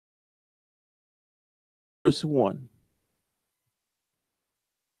verse 1.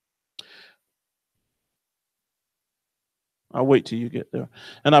 I'll wait till you get there.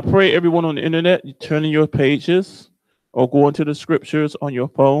 And I pray everyone on the internet, you turn in your pages or go into the scriptures on your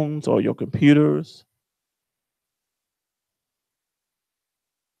phones or your computers.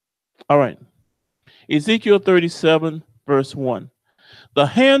 All right. Ezekiel 37, verse 1. The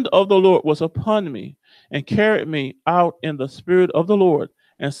hand of the Lord was upon me and carried me out in the spirit of the Lord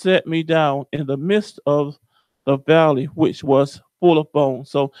and set me down in the midst of the valley, which was full of bones.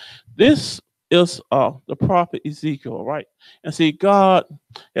 So this is the prophet Ezekiel, right? And see, God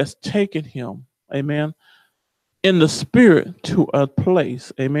has taken him, amen, in the spirit to a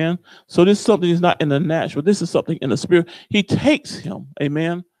place, amen. So this is something is not in the natural. This is something in the spirit. He takes him,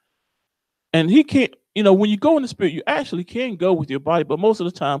 amen. And he can't, when you go in the spirit, you actually can go with your body. But most of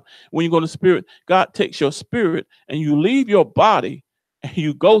the time, when you go in the spirit, God takes your spirit and you leave your body and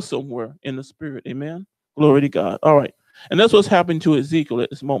you go somewhere in the spirit. Amen. Glory to God. All right. And that's what's happening to Ezekiel at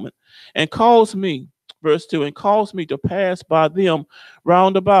this moment. And calls me, verse 2, and calls me to pass by them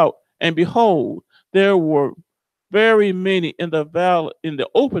round about. And behold, there were very many in the valley, in the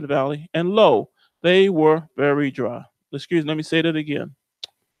open valley, and lo, they were very dry. Excuse me, let me say that again.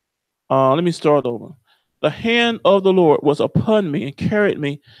 Let me start over. The hand of the Lord was upon me and carried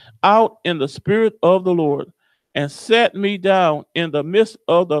me out in the spirit of the Lord and set me down in the midst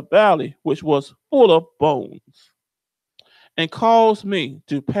of the valley, which was full of bones, and caused me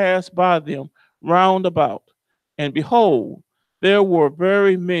to pass by them round about. And behold, there were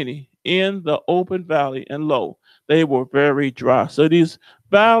very many in the open valley, and lo, they were very dry. So this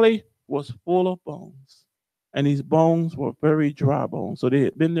valley was full of bones, and these bones were very dry bones. So they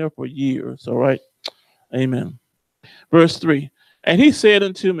had been there for years. All right. Amen. Verse 3. And he said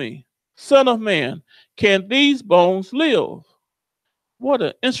unto me, Son of man, can these bones live? What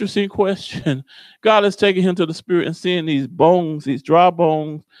an interesting question. God is taking him to the spirit and seeing these bones, these dry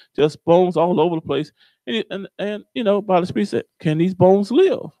bones, just bones all over the place. And by the spirit said, can these bones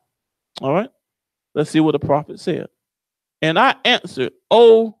live? All right. Let's see what the prophet said. And I answered,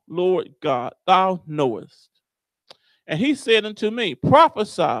 O Lord God, thou knowest. And he said unto me,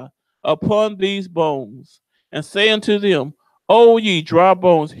 prophesy upon these bones, and say unto them, O ye dry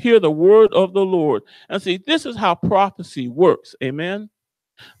bones, hear the word of the Lord. And see, this is how prophecy works. Amen.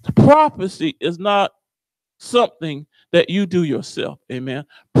 The prophecy is not something that you do yourself. Amen.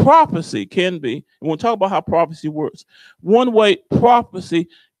 Prophecy can be, and we'll talk about how prophecy works. One way prophecy,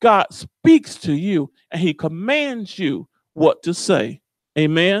 God speaks to you and he commands you what to say.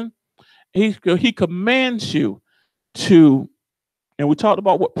 Amen. He commands you to, and we talked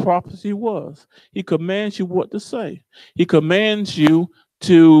about what prophecy was. He commands you what to say. He commands you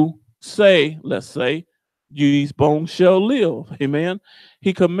to say, let's say, these bones shall live. Amen.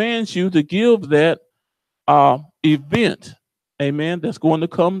 He commands you to give that event, amen, that's going to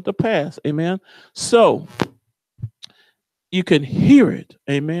come to pass. Amen. So you can hear it,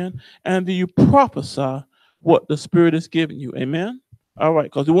 amen, and you prophesy what the Spirit is giving you. Amen. All right,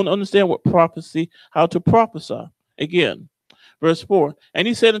 because we want to understand what prophecy, how to prophesy. Again, verse 4, and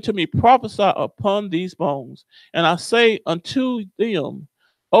he said unto me, prophesy upon these bones. And I say unto them,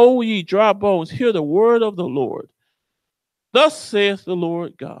 O ye dry bones, hear the word of the Lord. Thus saith the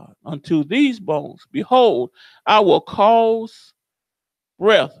Lord God unto these bones, behold, I will cause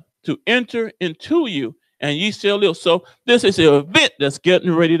breath to enter into you, and ye shall live. So this is an event that's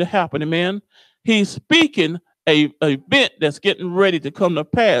getting ready to happen. Amen. He's speaking a event that's getting ready to come to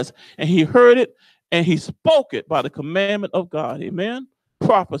pass, and he heard it and he spoke it by the commandment of God. Amen.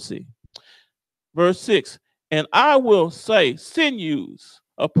 Prophecy. Verse 6, and I will say sinews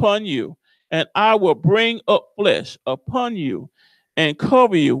upon you, and I will bring up flesh upon you, and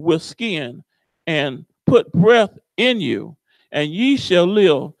cover you with skin, and put breath in you, and ye shall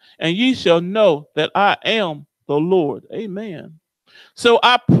live, and ye shall know that I am the Lord. Amen. So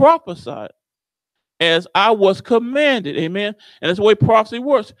I prophesied as I was commanded. Amen. And that's the way prophecy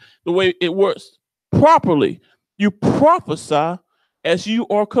works. The way it works properly. You prophesy as you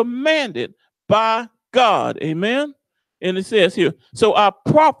are commanded by God. Amen. And it says here, so I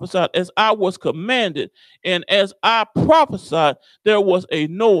prophesied as I was commanded. And as I prophesied, there was a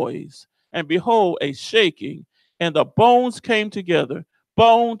noise, and behold, a shaking, and the bones came together,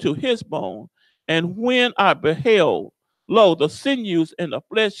 bone to his bone. And when I beheld, lo, the sinews and the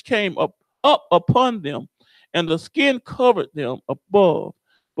flesh came up upon them, and the skin covered them above,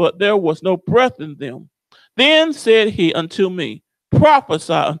 but there was no breath in them. Then said he unto me,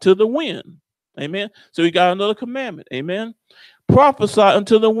 prophesy unto the wind. Amen. So he got another commandment. Amen. Prophesy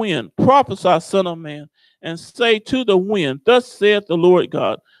unto the wind. Prophesy, son of man, and say to the wind, thus saith the Lord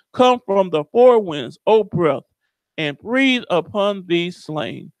God, come from the four winds, O breath, and breathe upon these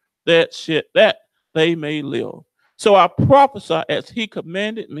slain, that they may live. So I prophesied as he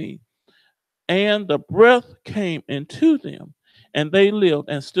commanded me, and the breath came into them, and they lived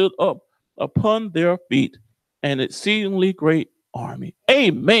and stood up upon their feet, an exceedingly great army.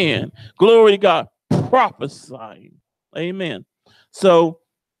 Amen. Glory to God. Prophesying. Amen. So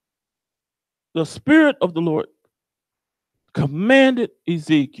the Spirit of the Lord commanded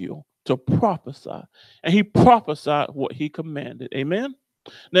Ezekiel to prophesy, and he prophesied what he commanded. Amen.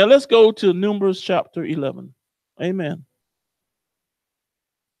 Now let's go to Numbers chapter 11. Amen.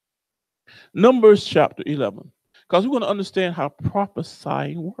 Numbers chapter 11. Because we're going to understand how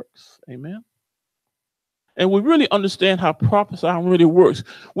prophesying works. Amen. And we really understand how prophesying really works.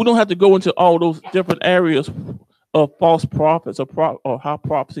 We don't have to go into all those different areas of false prophets or how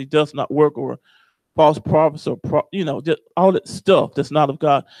prophecy does not work, or false prophets, or just all that stuff that's not of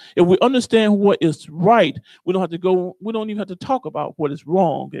God. If we understand what is right, we don't even have to talk about what is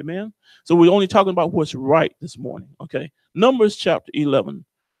wrong. Amen. So we're only talking about what's right this morning. Okay. Numbers chapter 11,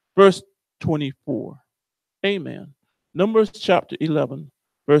 verse 24. Amen. Numbers chapter 11,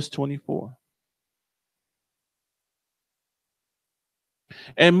 verse 24.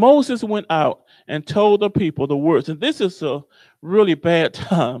 And Moses went out and told the people the words. And this is a really bad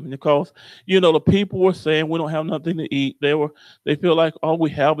time, because the people were saying we don't have nothing to eat. They feel like all we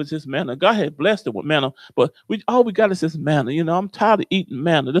have is this manna. God had blessed them with manna, but all we got is this manna. I'm tired of eating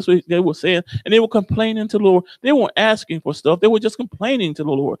manna. That's what they were saying, and they were complaining to the Lord. They weren't asking for stuff; they were just complaining to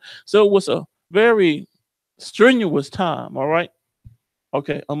the Lord. So it was a very strenuous time. All right.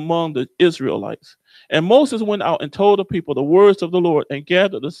 Okay, among the Israelites. And Moses went out and told the people the words of the Lord, and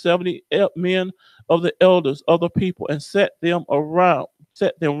gathered the 70 men of the elders of the people, and set them round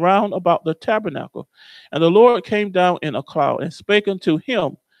about the tabernacle. And the Lord came down in a cloud, and spake unto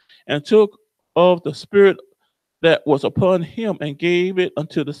him, and took of the spirit that was upon him, and gave it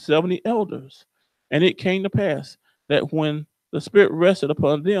unto the 70 elders. And it came to pass that when the spirit rested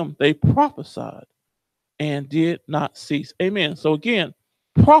upon them, they prophesied and did not cease. Amen. So again,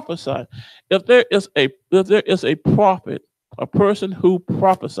 prophesy. If there is a prophet, a person who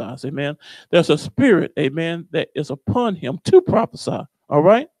prophesies, amen, there's a spirit, amen, that is upon him to prophesy. All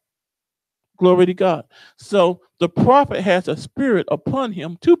right. Glory to God. So the prophet has a spirit upon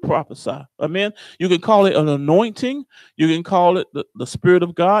him to prophesy. Amen. You can call it an anointing. You can call it the spirit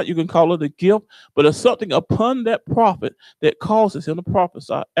of God. You can call it a gift. But there's something upon that prophet that causes him to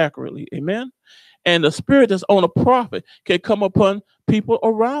prophesy accurately. Amen. And the spirit that's on a prophet can come upon people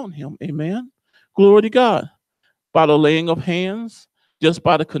around him. Amen. Glory to God. By the laying of hands, just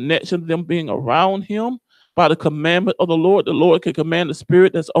by the connection of them being around him, by the commandment of the Lord can command the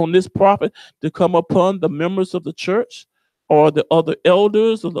spirit that's on this prophet to come upon the members of the church, or the other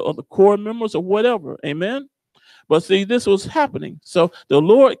elders, or the other core members, or whatever. Amen. But see, this was happening. So the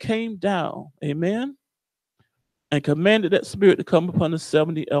Lord came down. Amen. And commanded that spirit to come upon the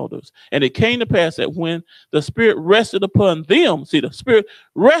 70 elders. And it came to pass that when the spirit rested upon them, see, the spirit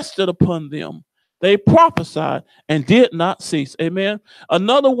rested upon them, they prophesied and did not cease. Amen.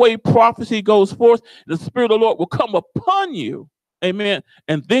 Another way prophecy goes forth, the spirit of the Lord will come upon you. Amen.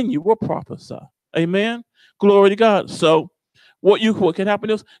 And then you will prophesy. Amen. Glory to God. So what can happen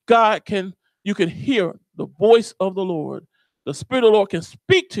is you can hear the voice of the Lord. The spirit of the Lord can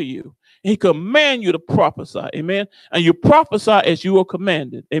speak to you. He command you to prophesy. Amen. And you prophesy as you are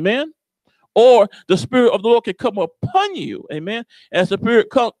commanded. Amen. Or the spirit of the Lord can come upon you. Amen. As the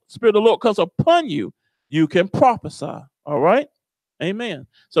spirit of the Lord comes upon you, you can prophesy. All right. Amen.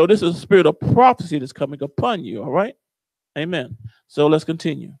 So this is a spirit of prophecy that's coming upon you. All right. Amen. So let's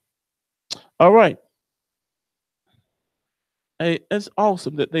continue. All right. It's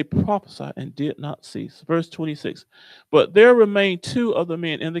awesome that they prophesied and did not cease. Verse 26. But there remained two other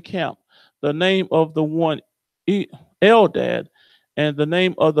men in the camp, the name of the one Eldad, and the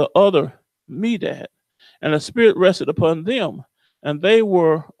name of the other Medad. And the spirit rested upon them, and they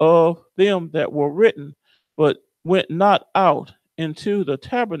were of them that were written, but went not out into the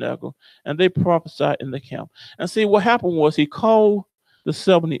tabernacle, and they prophesied in the camp. And see, what happened was he called the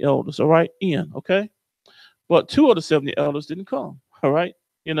 70 elders, all right, in, okay? But two of the 70 elders didn't come. All right.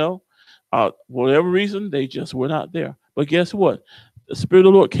 Whatever reason, they just were not there. But guess what? The Spirit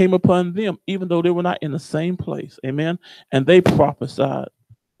of the Lord came upon them, even though they were not in the same place. Amen. And they prophesied.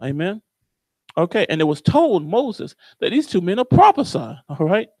 Amen. Okay. And it was told Moses that these two men are prophesying. All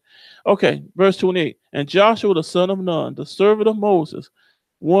right. Okay. Verse 28. And Joshua, the son of Nun, the servant of Moses,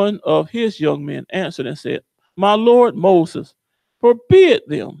 one of his young men, answered and said, My Lord Moses, forbid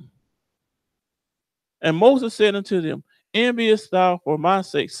them. And Moses said unto them, envious thou for my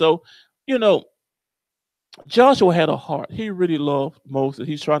sake? So, you know, Joshua had a heart. He really loved Moses.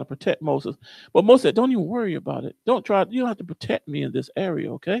 He's trying to protect Moses. But Moses said, don't even worry about it. You don't have to protect me in this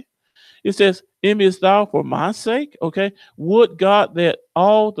area, okay? It says, envious thou for my sake, okay? Would God that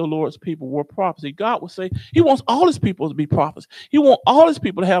all the Lord's people were prophets. God would say he wants all his people to be prophets. He wants all his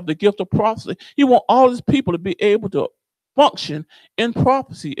people to have the gift of prophecy. He wants all his people to be able to function in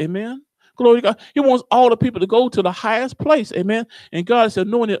prophecy. Amen. Glory to God. He wants all the people to go to the highest place. Amen. And God is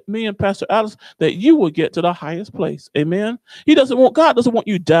anointing me and Pastor Alice that you will get to the highest place. Amen. God doesn't want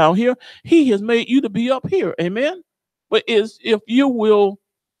you down here. He has made you to be up here. Amen. But is if you will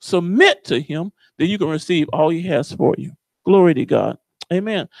submit to him, then you can receive all he has for you. Glory to God.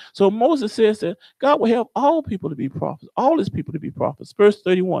 Amen. So Moses says that God will have all people to be prophets, all his people to be prophets. Verse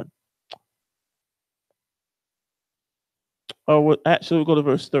 31. Actually, we'll go to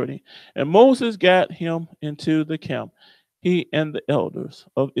verse 30. And Moses got him into the camp, he and the elders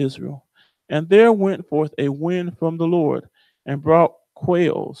of Israel. And there went forth a wind from the Lord, and brought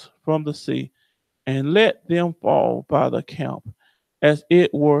quails from the sea, and let them fall by the camp, as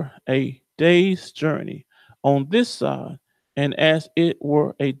it were a day's journey on this side, and as it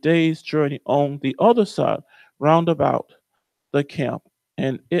were a day's journey on the other side, round about the camp,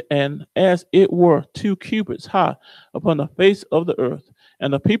 and as it were 2 cubits high upon the face of the earth.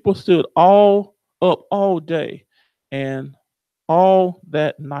 And the people stood all up all day and all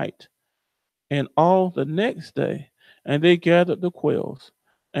that night and all the next day, and they gathered the quails.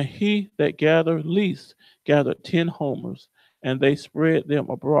 And he that gathered least gathered 10 homers, and they spread them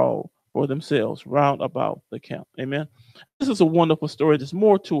abroad for themselves round about the camp. Amen. This is a wonderful story. There's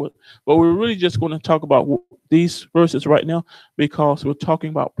more to it, but we're really just going to talk about these verses right now because we're talking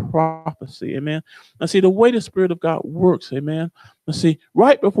about prophecy. Amen. Now, see, the way the Spirit of God works, amen. Now, see,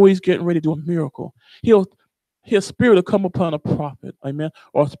 right before he's getting ready to do a miracle, his spirit will come upon a prophet, amen,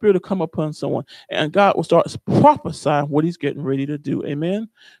 or a spirit will come upon someone, and God will start prophesying what he's getting ready to do, amen.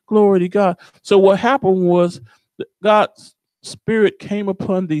 Glory to God. So what happened was God's spirit came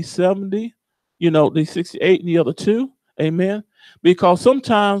upon these 70, the 68 and the other two, amen, because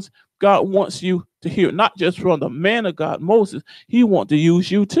sometimes God wants you to hear not just from the man of God, Moses, he wants to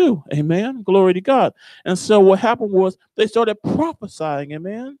use you too, amen. Glory to God. And so what happened was they started prophesying,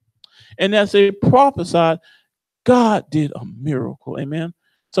 amen, and as they prophesied, God did a miracle. Amen.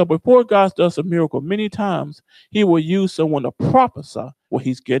 So before God does a miracle, many times he will use someone to prophesy what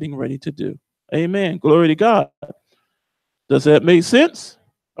he's getting ready to do. Amen. Glory to God. Does that make sense?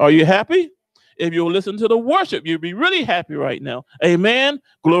 Are you happy? If you'll listen to the worship, you'll be really happy right now. Amen.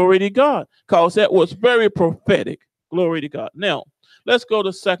 Glory to God. Because that was very prophetic. Glory to God. Now, let's go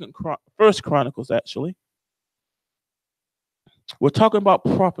to First Chronicles, actually. We're talking about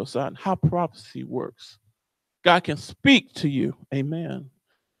prophesying, how prophecy works. God can speak to you. Amen.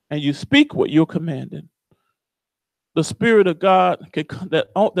 And you speak what you're commanded. The Spirit of God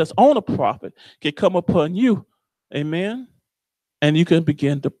that's on a prophet can come upon you. Amen. And you can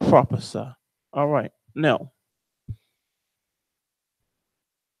begin to prophesy. All right. Now,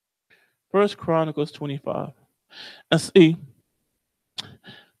 First Chronicles 25. And see,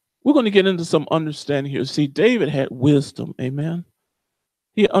 we're going to get into some understanding here. See, David had wisdom. Amen.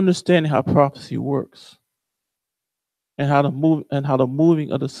 He understanding how prophecy works and how the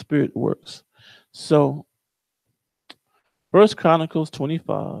moving of the Spirit works. So First Chronicles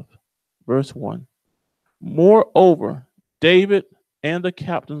 25, verse 1. Moreover, David and the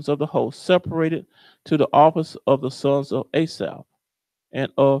captains of the host separated to the office of the sons of Asaph,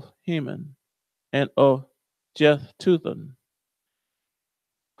 and of Heman, and of Jeduthun,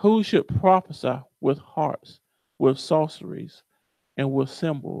 who should prophesy with harps, with sorceries, and with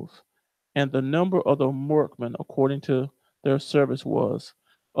cymbals. And the number of the workmen according to their service was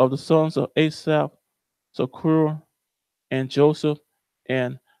of the sons of Asaph, Zakur, and Joseph,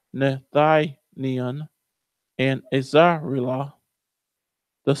 and Nethaniah, and Azariah,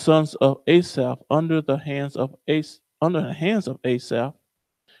 the sons of Asaph, under the hands of Asaph,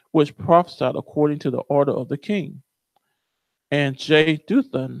 which prophesied according to the order of the king. And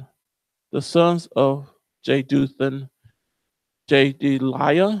Jeduthun, the sons of Jeduthun,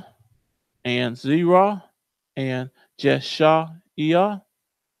 Jedeliah, and Zerah, and Jeshaiah,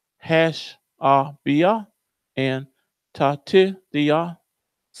 Hashabiah, and Tatithiah,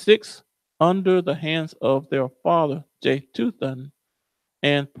 6 under the hands of their father Jeduthun,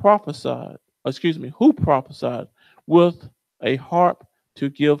 and who prophesied with a harp to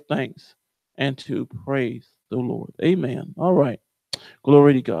give thanks and to praise the Lord. Amen. All right.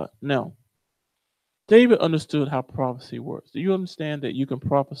 Glory to God. Now, David understood how prophecy works. Do you understand that you can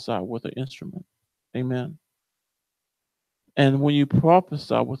prophesy with an instrument? Amen. And when you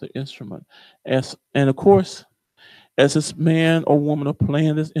prophesy with an instrument, and of course, as this man or woman are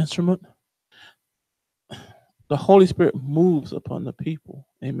playing this instrument, the Holy Spirit moves upon the people,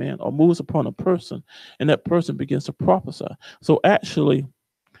 amen, or moves upon a person, and that person begins to prophesy. So actually,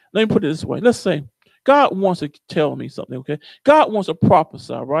 let me put it this way. Let's say God wants to tell me something, okay? God wants to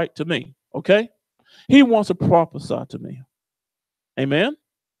prophesy, right, to me, okay? He wants to prophesy to me. Amen?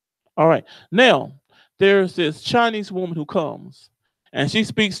 All right. Now, there's this Chinese woman who comes, and she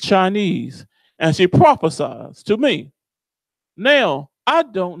speaks Chinese, and she prophesies to me. Now, I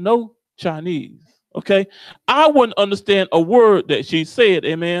don't know Chinese. Okay. I wouldn't understand a word that she said.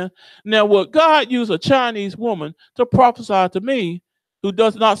 Amen. Now, would God use a Chinese woman to prophesy to me who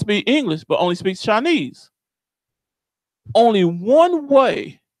does not speak English but only speaks Chinese? Only one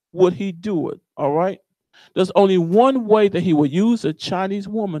way would he do it. All right. There's only one way that he would use a Chinese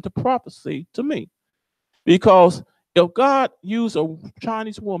woman to prophesy to me. Because if God used a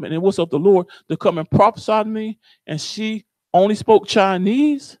Chinese woman and it was of the Lord to come and prophesy to me, and she only spoke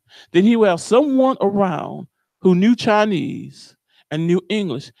Chinese, then he would have someone around who knew Chinese and knew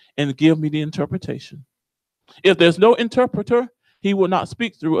English and give me the interpretation. If there's no interpreter, he will not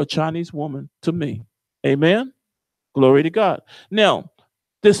speak through a Chinese woman to me. Amen. Glory to God. Now,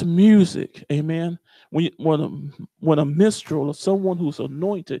 this music, amen. When a minstrel or someone who's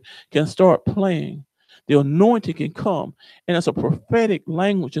anointed can start playing, the anointing can come, and it's a prophetic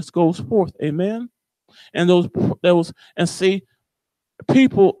language that goes forth, amen. And those and see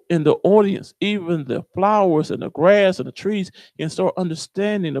people in the audience, even the flowers and the grass and the trees, can start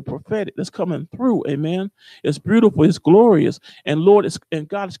understanding the prophetic that's coming through, amen. It's beautiful, it's glorious, and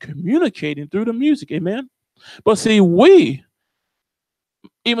God is communicating through the music, amen. But see,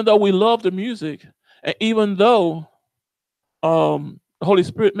 even though we love the music, and even though the Holy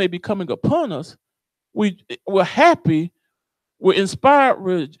Spirit may be coming upon us, we're happy, we're inspired,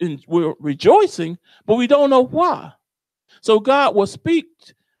 we're rejoicing, but we don't know why. So God will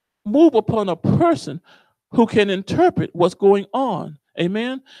move upon a person who can interpret what's going on.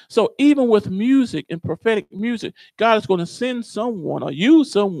 Amen. So even with music and prophetic music, God is going to send someone or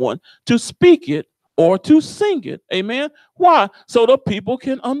use someone to speak it or to sing it. Amen. Why? So the people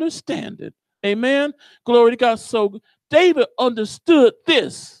can understand it. Amen. Glory to God. So David understood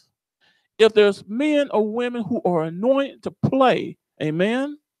this. If there's men or women who are anointed to play,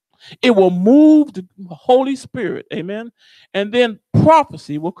 amen, it will move the Holy Spirit, amen, and then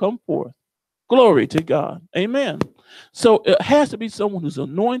prophecy will come forth. Glory to God, amen. So it has to be someone who's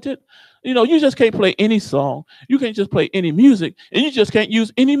anointed. You know, you just can't play any song. You can't just play any music, and you just can't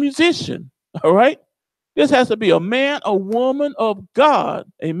use any musician. All right. This has to be a man, a woman of God,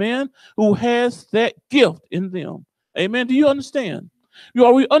 amen, who has that gift in them. Amen. Do you understand?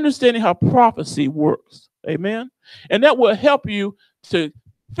 Are we understanding how prophecy works? Amen. And that will help you to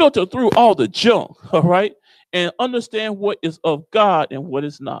filter through all the junk, all right, and understand what is of God and what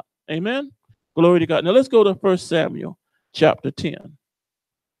is not. Amen. Glory to God. Now let's go to 1 Samuel chapter 10.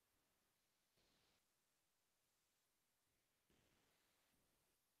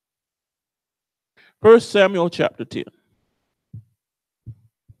 1 Samuel chapter 10.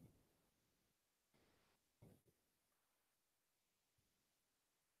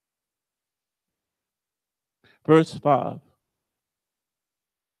 Verse 5.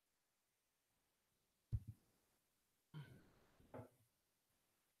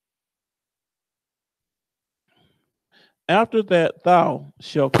 After that, thou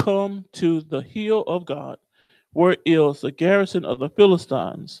shalt come to the hill of God, where is the garrison of the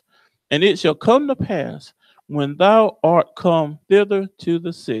Philistines. And it shall come to pass, when thou art come thither to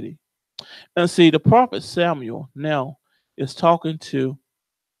the city. And see, the prophet Samuel now is talking to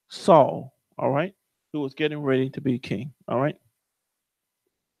Saul, all right, who was getting ready to be king, all right,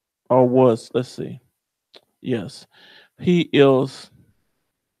 or was, let's see. Yes, he is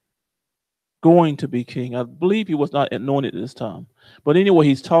going to be king. I believe he was not anointed at this time. But anyway,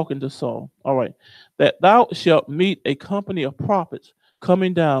 he's talking to Saul. All right. That thou shalt meet a company of prophets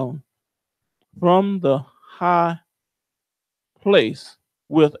coming down from the high place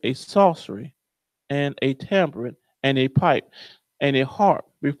with a sorcery and a tambourine and a pipe and a harp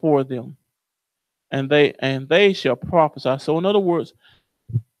before them. And they shall prophesy. So in other words,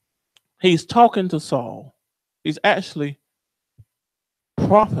 he's talking to Saul. He's actually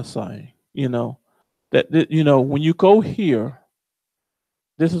prophesying, that when you go here,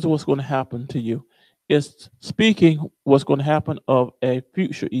 this is what's going to happen to you. It's speaking what's going to happen of a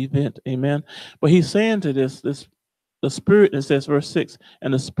future event. Amen. But he's saying to the spirit, it says verse 6,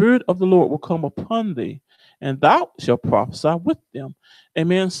 and the spirit of the Lord will come upon thee, and thou shalt prophesy with them.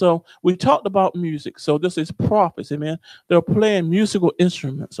 Amen. So we talked about music. So this is prophets. Amen. They're playing musical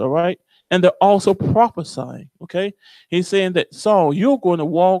instruments. All right. And they're also prophesying. Okay. He's saying that, Saul, you're going to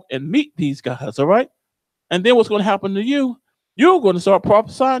walk and meet these guys. All right. And then what's going to happen to you? You're going to start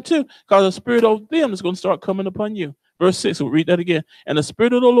prophesying too, because the spirit of them is going to start coming upon you. Verse 6, we'll read that again. And the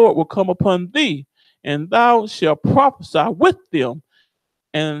spirit of the Lord will come upon thee, and thou shalt prophesy with them,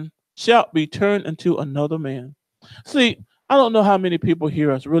 and shalt be turned into another man. See, I don't know how many people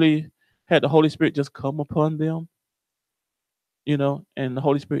here has really had the Holy Spirit just come upon them, and the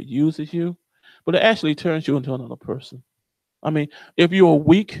Holy Spirit uses you, but it actually turns you into another person. I mean, if you are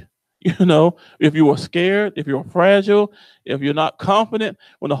weak, if you are scared, if you're fragile, if you're not confident,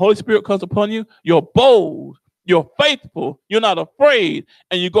 when the Holy Spirit comes upon you, you're bold, you're faithful, you're not afraid,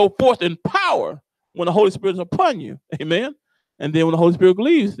 and you go forth in power when the Holy Spirit is upon you. Amen. And then when the Holy Spirit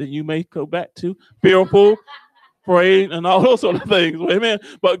leaves, then you may go back to fearful, afraid, and all those sort of things. Amen.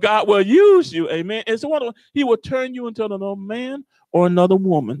 But God will use you. Amen. It's wonderful. He will turn you into another man or another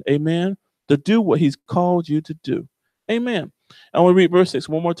woman. Amen. To do what He's called you to do. Amen. I want to read verse 6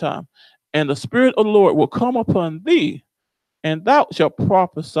 one more time. And the Spirit of the Lord will come upon thee, and thou shalt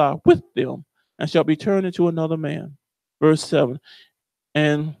prophesy with them, and shalt be turned into another man. Verse 7.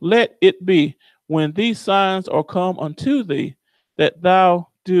 And let it be, when these signs are come unto thee, that thou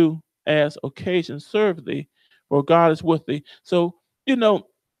do as occasion serve thee, for God is with thee. So,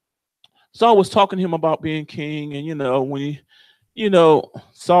 Saul was talking to him about being king, and when he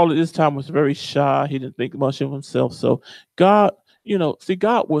Saul at this time was very shy. He didn't think much of himself. So God,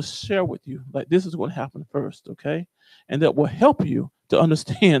 God will share with you, like, this is what happened first, okay? And that will help you to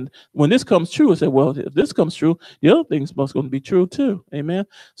understand when this comes true. And say, well, if this comes true, the other things must going to be true too. Amen.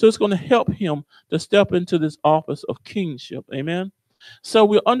 So it's going to help him to step into this office of kingship. Amen. So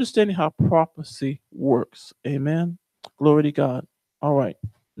we're understanding how prophecy works. Amen. Glory to God. All right.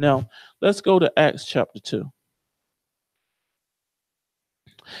 Now let's go to Acts chapter 2.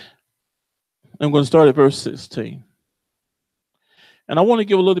 I'm going to start at verse 16. And I want to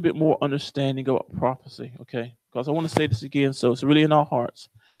give a little bit more understanding about prophecy, okay? Because I want to say this again, so it's really in our hearts.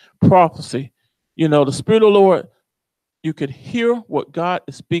 Prophecy. The Spirit of the Lord, you could hear what God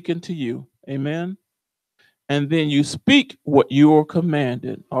is speaking to you. Amen. And then you speak what you are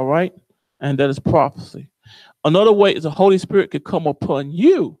commanded, all right? And that is prophecy. Another way is the Holy Spirit could come upon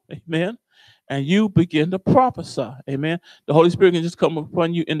you, amen, and you begin to prophesy. Amen. The Holy Spirit can just come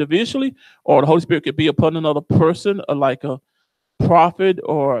upon you individually, or the Holy Spirit could be upon another person, like a prophet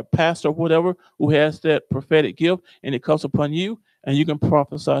or a pastor or whatever, who has that prophetic gift, and it comes upon you, and you can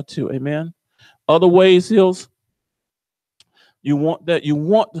prophesy too. Amen. Other ways is you want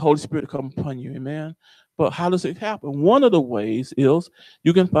the Holy Spirit to come upon you. Amen. But how does it happen? One of the ways is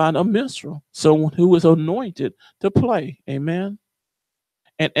you can find a minstrel, someone who is anointed to play. Amen.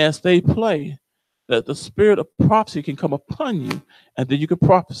 And as they play, that the spirit of prophecy can come upon you, and then you can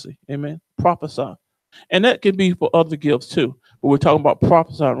prophesy. Amen. Prophesy. And that can be for other gifts too. But we're talking about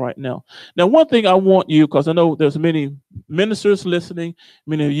prophesying right now. Now, one thing I want you, because I know there's many ministers listening,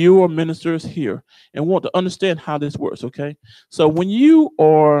 many of you are ministers here, and want to understand how this works, okay? So when you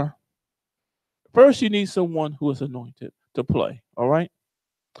are, first you need someone who is anointed to play, all right?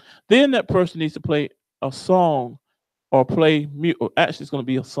 Then that person needs to play a song or actually it's going to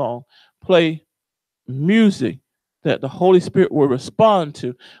be a song, play music that the Holy Spirit will respond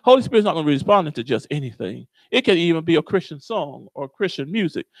to. Holy Spirit's not going to be responding to just anything. It can even be a Christian song or Christian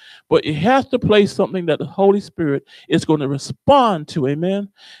music, but it has to play something that the Holy Spirit is going to respond to. Amen.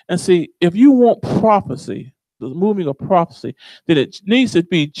 And see, if you want prophecy, the moving of prophecy, then it needs to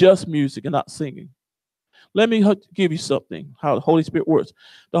be just music and not singing. Let me give you something, how the Holy Spirit works.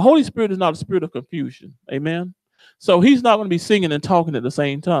 The Holy Spirit is not a spirit of confusion. Amen. So he's not going to be singing and talking at the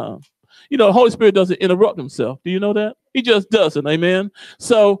same time. The Holy Spirit doesn't interrupt himself. Do you know that? He just doesn't. Amen.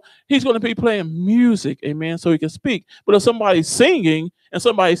 So he's going to be playing music. Amen. So he can speak. But if somebody's singing and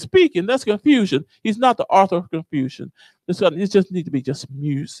somebody's speaking, that's confusion. He's not the author of confusion. It just needs to be just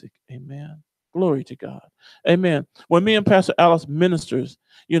music. Amen. Glory to God. Amen. When me and Pastor Alice ministers,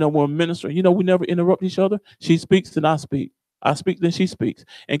 we're ministering, we never interrupt each other. She speaks, then I speak. I speak, then she speaks.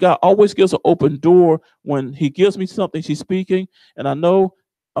 And God always gives an open door when he gives me something, she's speaking, and I know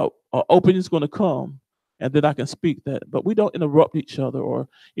an opening is going to come, and then I can speak that. But we don't interrupt each other or,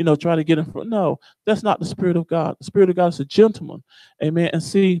 try to get in front. No, that's not the Spirit of God. The Spirit of God is a gentleman. Amen. And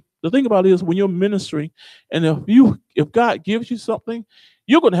see, the thing about it is when you're ministering, and if God gives you something,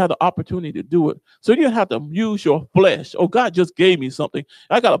 you're going to have the opportunity to do it. So you don't have to use your flesh. Oh, God just gave me something.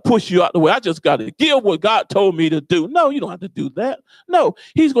 I got to push you out the way. I just got to give what God told me to do. No, you don't have to do that. No,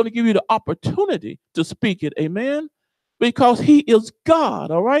 he's going to give you the opportunity to speak it. Amen. Because he is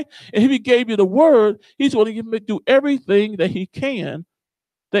God, all right? And if he gave you the word, he's going to do everything that he can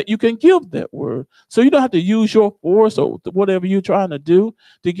that you can give that word. So you don't have to use your force or whatever you're trying to do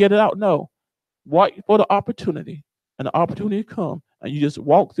to get it out. No, wait for the opportunity, and the opportunity come, and you just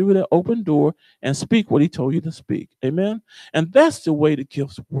walk through that open door and speak what he told you to speak. Amen. And that's the way the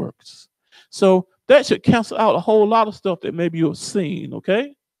gifts works. So that should cancel out a whole lot of stuff that maybe you've seen.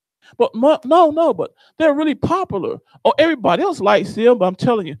 Okay. But no, but they're really popular. Oh, everybody else likes them, but I'm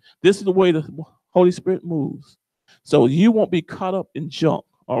telling you, this is the way the Holy Spirit moves. So you won't be caught up in junk.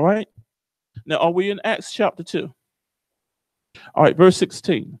 All right. Now, are we in Acts chapter 2? All right, verse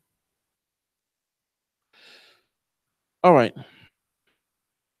 16. All right.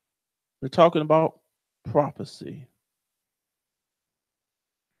 We're talking about prophecy.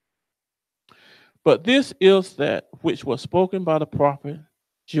 But this is that which was spoken by the prophet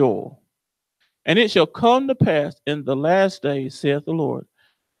Joel. And it shall come to pass in the last days, saith the Lord,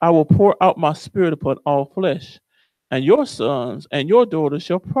 I will pour out my spirit upon all flesh, and your sons and your daughters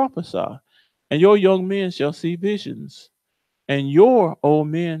shall prophesy, and your young men shall see visions, and your old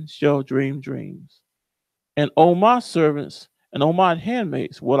men shall dream dreams. And on my servants and on my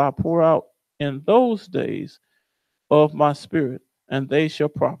handmaids will I pour out in those days of my spirit, and they shall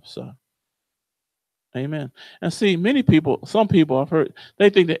prophesy. Amen. And see, some people I've heard, they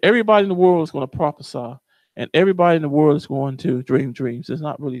think that everybody in the world is going to prophesy and everybody in the world is going to dream dreams. It's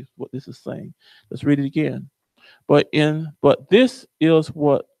not really what this is saying. Let's read it again. But this is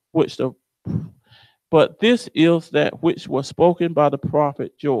that which was spoken by the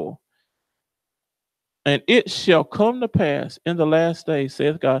prophet Joel. And it shall come to pass in the last days,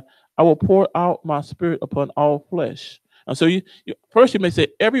 saith God, I will pour out my spirit upon all flesh. And so first you may say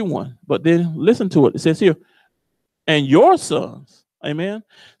everyone, but then listen to it. It says here, and your sons. Amen.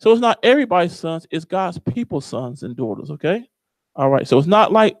 So it's not everybody's sons, it's God's people's sons and daughters. Okay. All right. So it's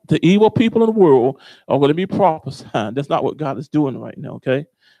not like the evil people in the world are going to be prophesying. That's not what God is doing right now. Okay.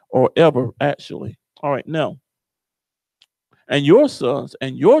 Or ever, actually. All right. Now, and your sons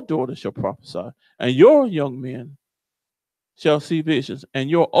and your daughters shall prophesy, and your young men shall see visions, and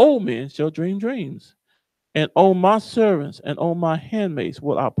your old men shall dream dreams. And on my servants and on my handmaids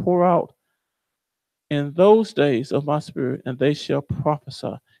will I pour out in those days of my spirit, and they shall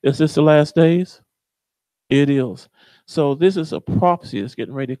prophesy. Is this the last days? It is. So this is a prophecy that's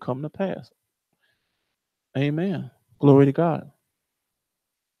getting ready to come to pass. Amen. Glory to God.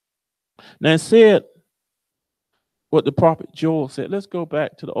 Now it said what the prophet Joel said. Let's go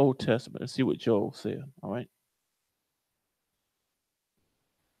back to the Old Testament and see what Joel said. All right.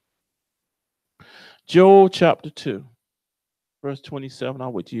 Joel chapter 2, verse 27.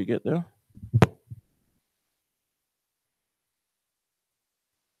 I'll wait till you get there.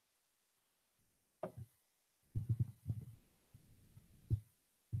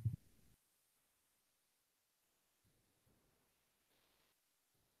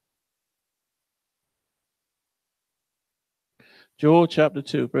 Joel chapter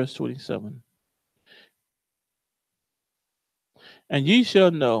 2, verse 27. And ye shall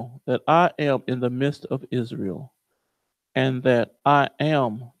know that I am in the midst of Israel, and that I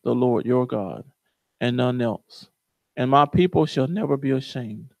am the Lord your God, and none else. And my people shall never be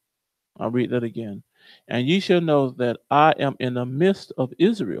ashamed. I'll read that again. And ye shall know that I am in the midst of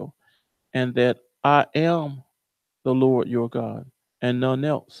Israel, and that I am the Lord your God, and none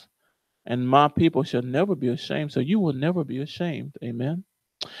else. And my people shall never be ashamed. So you will never be ashamed. Amen.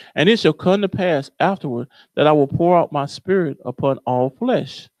 And it shall come to pass afterward that I will pour out my spirit upon all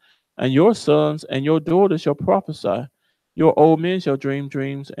flesh, and your sons and your daughters shall prophesy. Your old men shall dream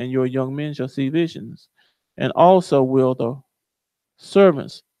dreams, and your young men shall see visions. And also will the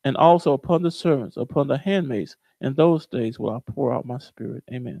servants, and also upon the servants, upon the handmaids, in those days will I pour out my spirit.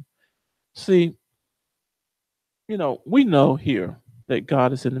 Amen. See, we know here that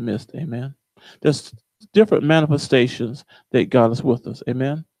God is in the midst. Amen. There's different manifestations that God is with us.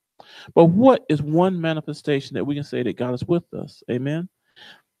 Amen. But what is one manifestation that we can say that God is with us? Amen.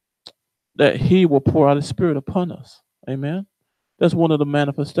 That he will pour out his spirit upon us. Amen. That's one of the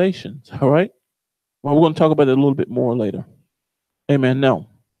manifestations. All right. Well, we're going to talk about it a little bit more later. Amen. Now,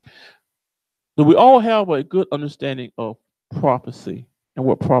 do we all have a good understanding of prophecy and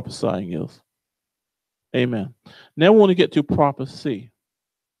what prophesying is? Amen. Now we want to get to prophecy.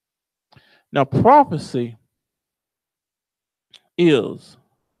 Now, prophecy is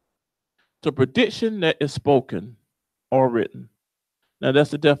the prediction that is spoken or written Now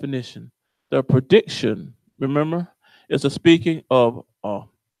that's the definition. The prediction, remember, is a speaking of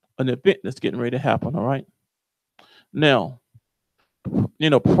an event that's getting ready to happen. All right. Now,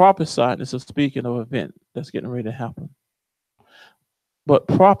 prophesying is a speaking of an event that's getting ready to happen. But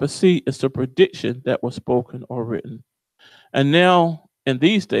prophecy is the prediction that was spoken or written. And now, in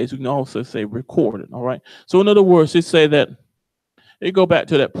these days, we can also say recorded. All right. So, in other words, they say that they go back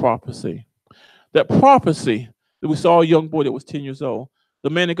to that prophecy. That prophecy that we saw a young boy that was 10 years old. The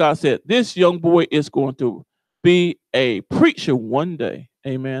man of God said, this young boy is going to be a preacher one day.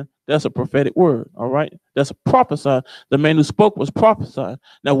 Amen. That's a prophetic word. All right. That's a prophesy. The man who spoke was prophesying.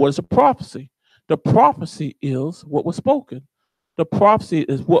 Now, what is a prophecy? The prophecy is what was spoken. The prophecy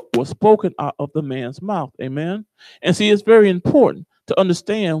is what was spoken out of the man's mouth. Amen. And see, it's very important to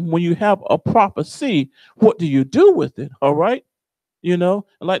understand when you have a prophecy, what do you do with it? All right.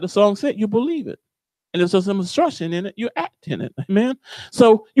 Like the song said, you believe it. And if there's some instruction in it, you act in it. Amen.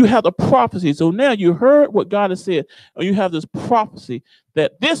 So you have the prophecy. So now you heard what God has said, and you have this prophecy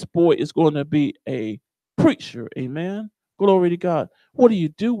that this boy is going to be a preacher. Amen. Glory to God. What do you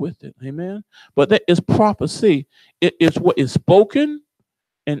do with it? Amen. But that is prophecy. It is what is spoken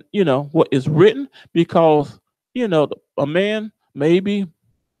and what is written, because a man, maybe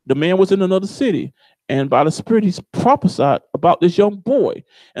the man was in another city, and by the Spirit, he prophesied about this young boy.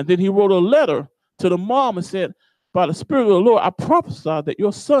 And then he wrote a letter to the mom and said, by the Spirit of the Lord, I prophesied that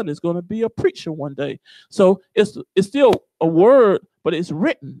your son is going to be a preacher one day. So it's still a word, but it's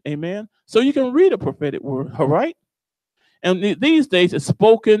written. Amen. So you can read a prophetic word. All right. And these days it's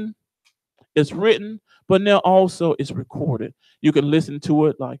spoken, it's written, but now also it's recorded. You can listen to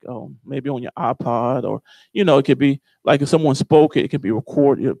it like maybe on your iPod, or it could be like if someone spoke it, it can be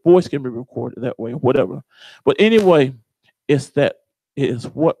recorded. Your voice can be recorded that way, or whatever. But anyway, it is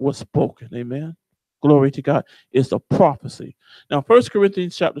what was spoken. Amen. Glory to God. It's a prophecy. Now, 1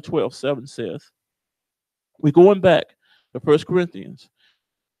 Corinthians chapter 12:7 says, we're going back to 1 Corinthians,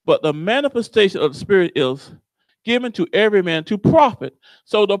 but the manifestation of the Spirit is given to every man to profit.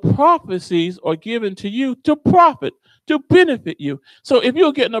 So the prophecies are given to you to profit, to benefit you. So if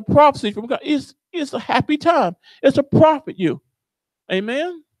you're getting a prophecy from God, it's a happy time. It's to profit you.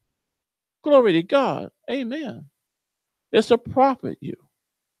 Amen. Glory to God. Amen. It's to profit you.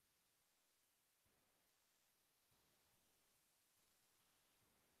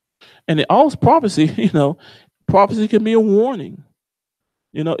 And it always prophecy, prophecy can be a warning.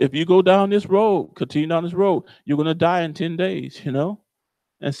 If you go down this road, continue down this road, you're going to die in 10 days,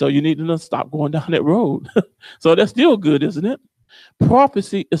 And so you need to stop going down that road. So that's still good, isn't it?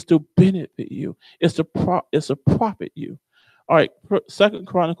 Prophecy is to benefit you. It's to profit you. All right, 2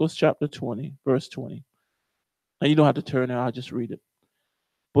 Chronicles chapter 20, verse 20. And you don't have to turn there, I'll just read it.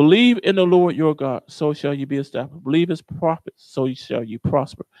 Believe in the Lord your God, so shall you be established. Believe his prophets, so shall you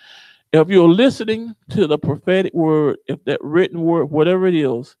prosper. If you're listening to the prophetic word, if that written word, whatever it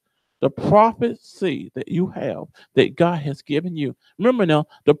is, the prophecy that you have, that God has given you. Remember now,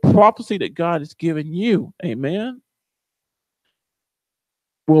 the prophecy that God has given you, amen,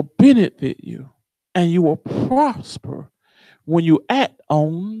 will benefit you, and you will prosper when you act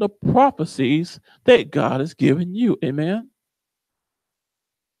on the prophecies that God has given you. Amen.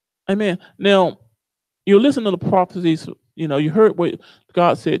 Amen. Now, you listen to the prophecies, you heard what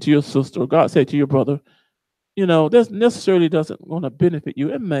God said to your sister, or God said to your brother. That necessarily doesn't want to benefit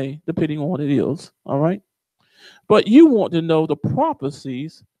you. It may, depending on what it is. All right. But you want to know the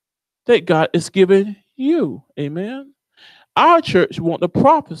prophecies that God is giving you. Amen. Our church want the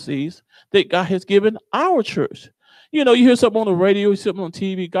prophecies that God has given our church. You hear something on the radio, you see something on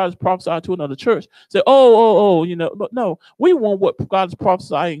TV, God is prophesying to another church. Say, but no, we want what God is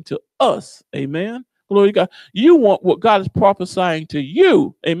prophesying to us. Amen. Glory to God. You want what God is prophesying to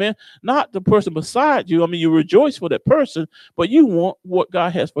you. Amen. Not the person beside you. I mean, you rejoice for that person, but you want what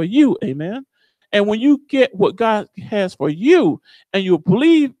God has for you. Amen. And when you get what God has for you and you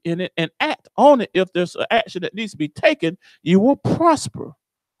believe in it and act on it, if there's an action that needs to be taken, you will prosper.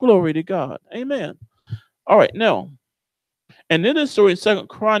 Glory to God. Amen. All right, now, and in this story in Second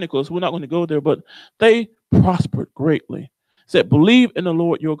Chronicles, we're not going to go there, but they prospered greatly. It said, believe in the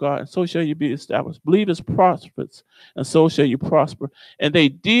Lord your God, and so shall you be established. Believe his prophets, and so shall you prosper. And they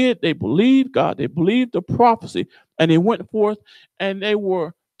did, they believed God, they believed the prophecy, and they went forth, and they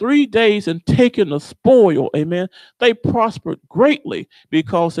were 3 days and taking the spoil. Amen. They prospered greatly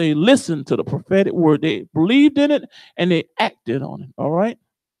because they listened to the prophetic word. They believed in it and they acted on it. All right.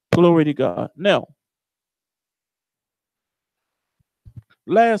 Glory to God. Now,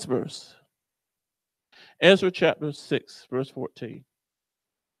 last verse, Ezra chapter 6, verse 14.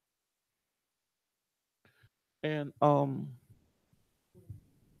 And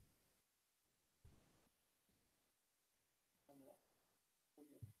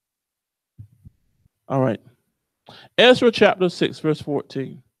All right. Ezra chapter 6, verse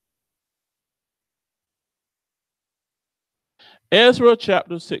 14. Ezra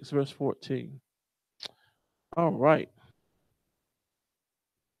chapter 6, verse 14. All right.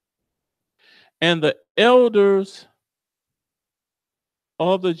 And the elders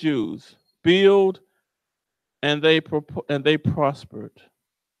of the Jews build, and they prospered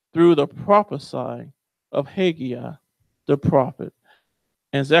through the prophesying of Haggai the prophet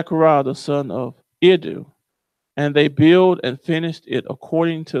and Zechariah the son of Iddu. And they built and finished it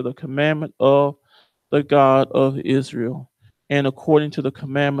according to the commandment of the God of Israel, and according to the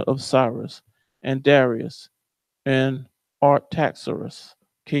commandment of Cyrus and Darius and Artaxerxes,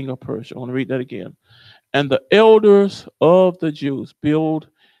 king of Persia. I want to read that again. And the elders of the Jews build,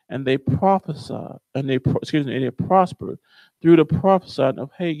 and they prophesied, and they prospered through the prophesying of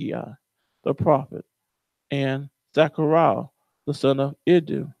Haggai the prophet and Zechariah the son of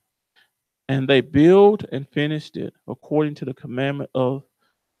Iddu. And they built and finished it according to the commandment of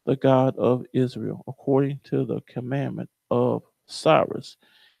the God of Israel, according to the commandment of Cyrus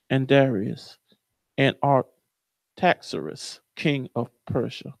and Darius and Artaxerxes, king of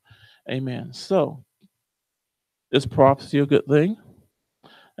Persia. Amen. So, is prophecy a good thing?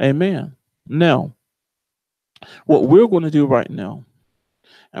 Amen. Now, what we're going to do right now,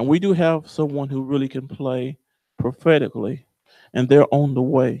 and we do have someone who really can play prophetically, and they're on the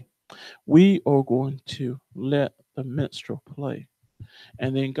way. We are going to let the minstrel play,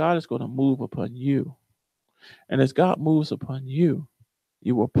 and then God is going to move upon you. And as God moves upon you,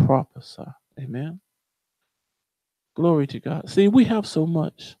 you will prophesy. Amen. Glory to God. See, we have so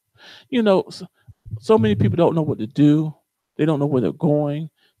much. You know, so many people don't know what to do. They don't know where they're going.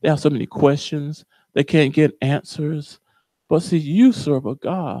 They have so many questions. They can't get answers. But see, you serve a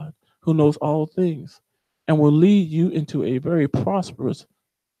God who knows all things and will lead you into a very prosperous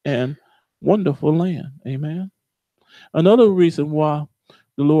and wonderful land. Amen. Another reason why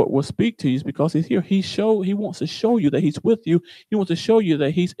the Lord will speak to you is because He's here. He wants to show you that He's with you. He wants to show you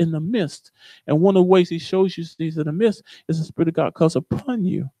that He's in the midst. And one of the ways He shows you He's in the midst is the Spirit of God comes upon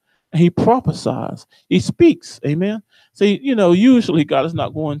you. And He prophesies. He speaks. Amen. See, usually God is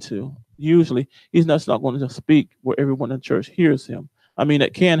not going to. Usually He's not going to speak where everyone in church hears Him. I mean,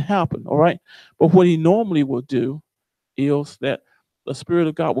 that can happen. All right. But what He normally will do is that the Spirit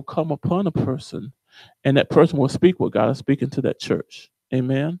of God will come upon a person, and that person will speak what God is speaking to that church.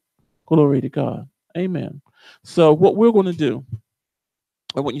 Amen. Glory to God. Amen. So what we're going to do,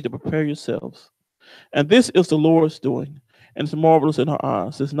 I want you to prepare yourselves. And this is the Lord's doing, and it's marvelous in our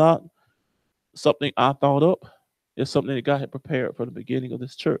eyes. It's not something I thought up. It's something that God had prepared from the beginning of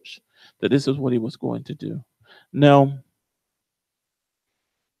this church, that this is what He was going to do. Now,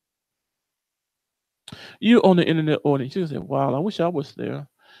 you on the internet audience, you say, wow, I wish I was there.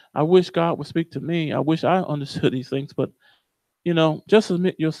 I wish God would speak to me. I wish I understood these things, but just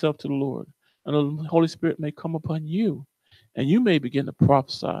submit yourself to the Lord, and the Holy Spirit may come upon you, and you may begin to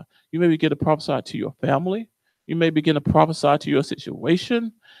prophesy. You may begin to prophesy to your family. You may begin to prophesy to your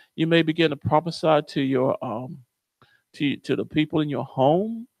situation. You may begin to prophesy to your to the people in your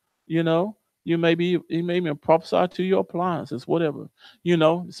home. You know, you may even prophesy to your appliances, whatever.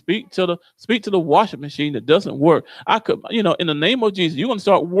 Speak to the washing machine that doesn't work. I could, in the name of Jesus, you're gonna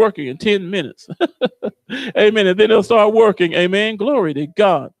start working in 10 minutes. Amen. And then they'll start working. Amen. Glory to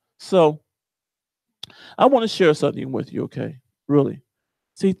God. So I want to share something with you, okay? Really.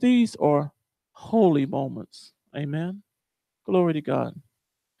 See, these are holy moments. Amen. Glory to God.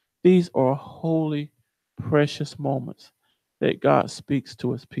 These are holy, precious moments that God speaks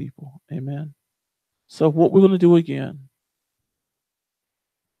to His people. Amen. So what we're going to do again,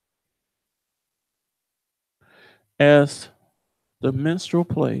 as the minstrel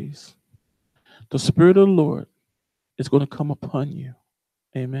plays, the Spirit of the Lord is going to come upon you.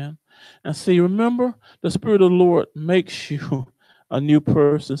 Amen. And see, remember, the Spirit of the Lord makes you a new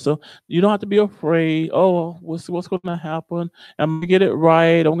person. So you don't have to be afraid. Oh, what's going to happen? I'm going to get it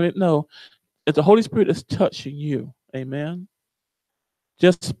right. No. If the Holy Spirit is touching you, amen,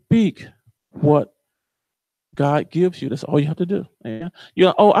 just speak what God gives you. That's all you have to do. Amen.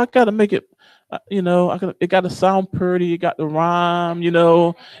 I got to make it, it got to sound pretty. It got to rhyme,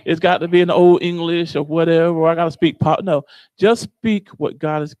 it's got to be in old English or whatever. Or I got to speak pop. No, just speak what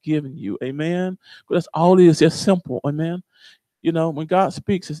God has given you. Amen. But that's all it is. Just simple. Amen. When God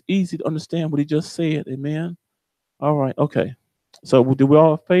speaks, it's easy to understand what He just said. Amen. All right. Okay. So do we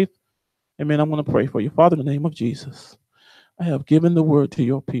all have faith? Amen. I'm going to pray for you. Father, in the name of Jesus, I have given the word to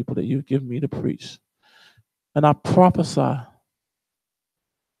your people that you've given me to preach. And I prophesy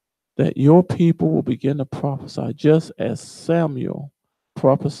that your people will begin to prophesy just as Samuel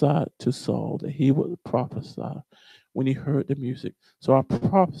prophesied to Saul that he would prophesy when he heard the music. So I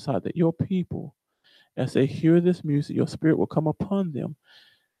prophesy that your people, as they hear this music, your spirit will come upon them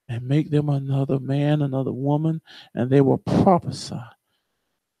and make them another man, another woman, and they will prophesy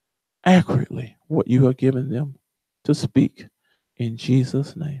accurately what you are giving them to speak in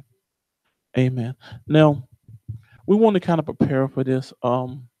Jesus' name. Amen. Now, we want to kind of prepare for this.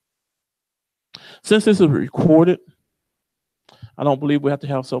 Since this is recorded, I don't believe we have to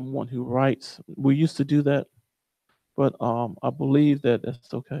have someone who writes. We used to do that, but I believe that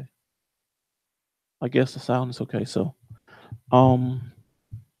that's okay. I guess the sound is okay. So, um,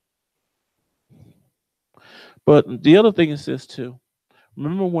 but the other thing is this too.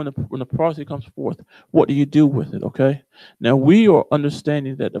 Remember when the prophecy comes forth, what do you do with it? Okay. Now we are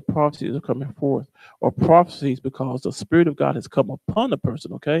understanding that the prophecies are coming forth, or prophecies because the Spirit of God has come upon the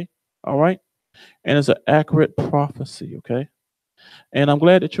person. Okay. All right. And it's an accurate prophecy. Okay. And I'm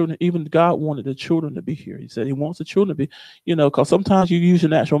glad the children, even God wanted the children to be here. He said He wants the children to be, because sometimes you use your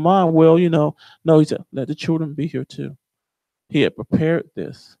natural mind. Well, no, He said, let the children be here too. He had prepared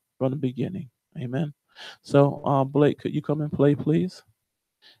this from the beginning. Amen. So, Blake, could you come and play, please?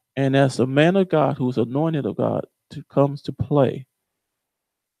 And as a man of God who's anointed of God comes to play,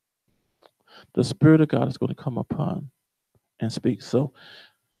 the Spirit of God is going to come upon and speak. So,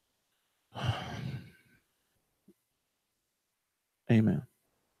 amen.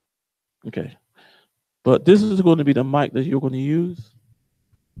 Okay. But this is going to be the mic that you're going to use.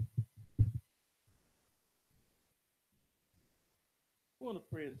 We're going to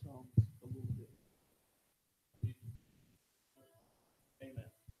pray in tongues a little bit. Amen.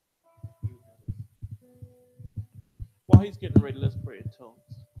 While he's getting ready, let's pray in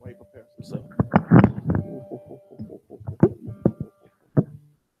tongues while he prepares himself.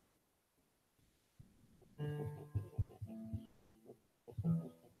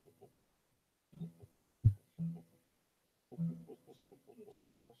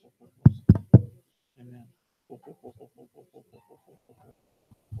 Amen.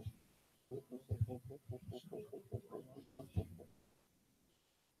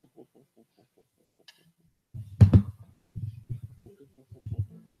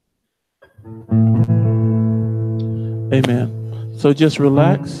 Amen. So just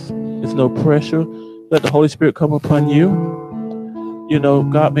relax. There's no pressure. Let the Holy Spirit come upon you.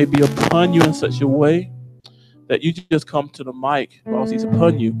 God may be upon you in such a way that you just come to the mic while He's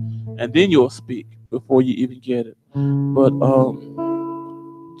upon you, and then you'll speak before you even get it. But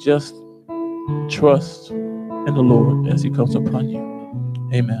just trust in the Lord as He comes upon you.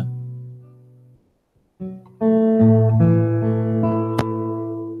 Amen.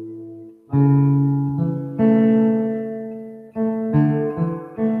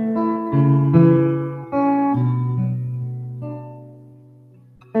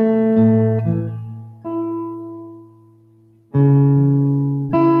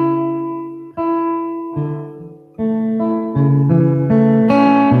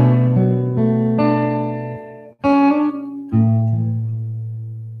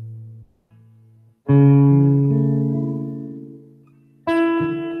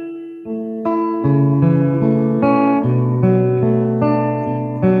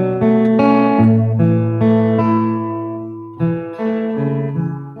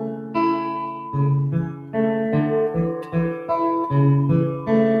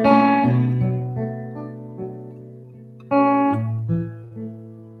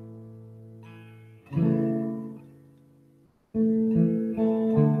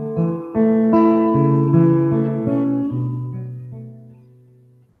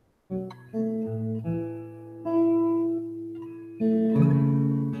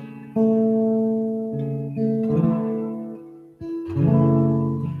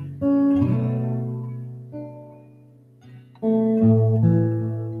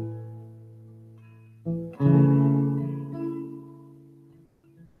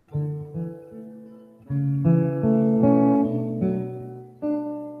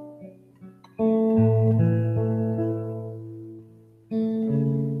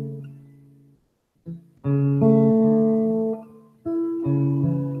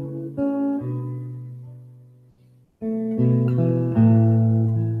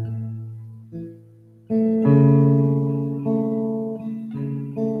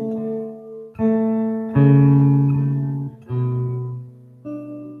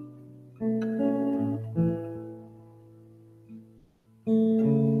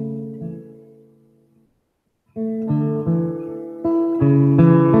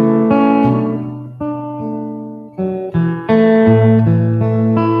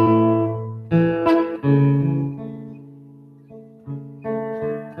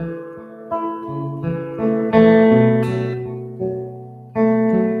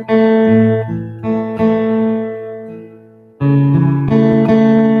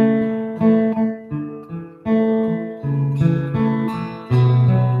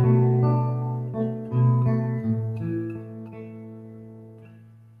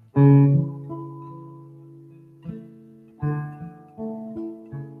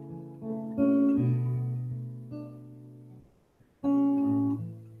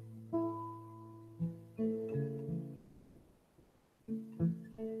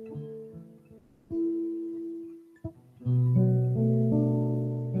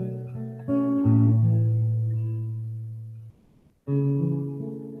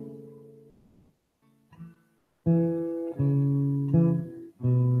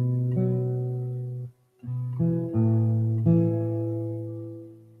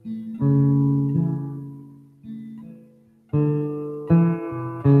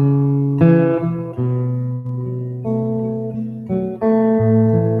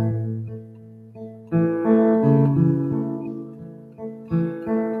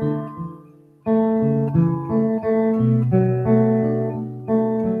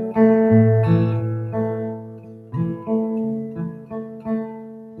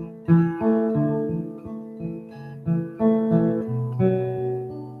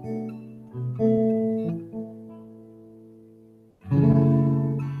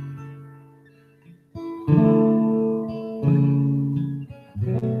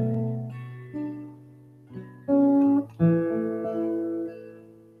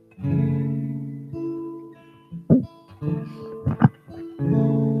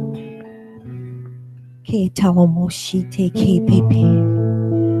 Ke talamoshite ke pepe.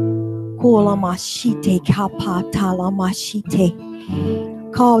 Kolamashite kapa talamashite.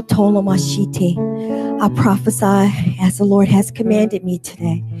 Call tolamashite. I prophesy as the Lord has commanded me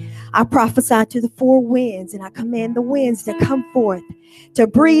today. I prophesy to the four winds, and I command the winds to come forth, to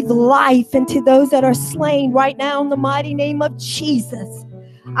breathe life into those that are slain right now in the mighty name of Jesus.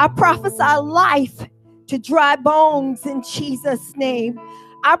 I prophesy life to dry bones in Jesus' name.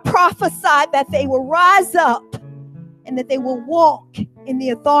 I prophesy that they will rise up and that they will walk in the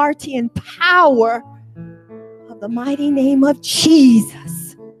authority and power of the mighty name of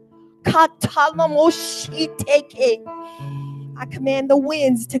Jesus. I command the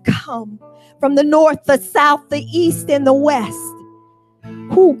winds to come from the north, the south, the east, and the west.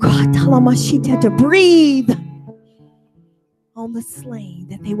 To breathe on the slain,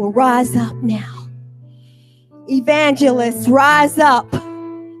 that they will rise up now. Evangelists, rise up.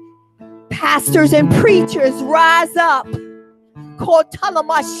 Pastors and preachers, rise up.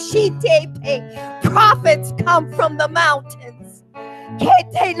 Prophets, come from the mountains.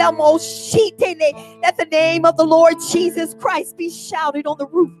 Let the name of the Lord Jesus Christ be shouted on the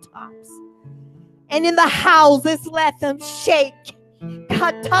rooftops. And in the houses, let them shake. The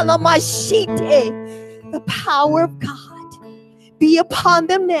power of God be upon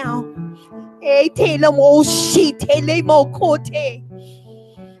them now.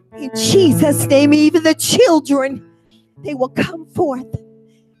 In Jesus' name, even the children, they will come forth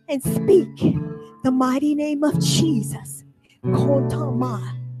and speak the mighty name of Jesus.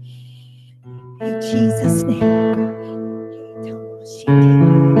 In Jesus' name.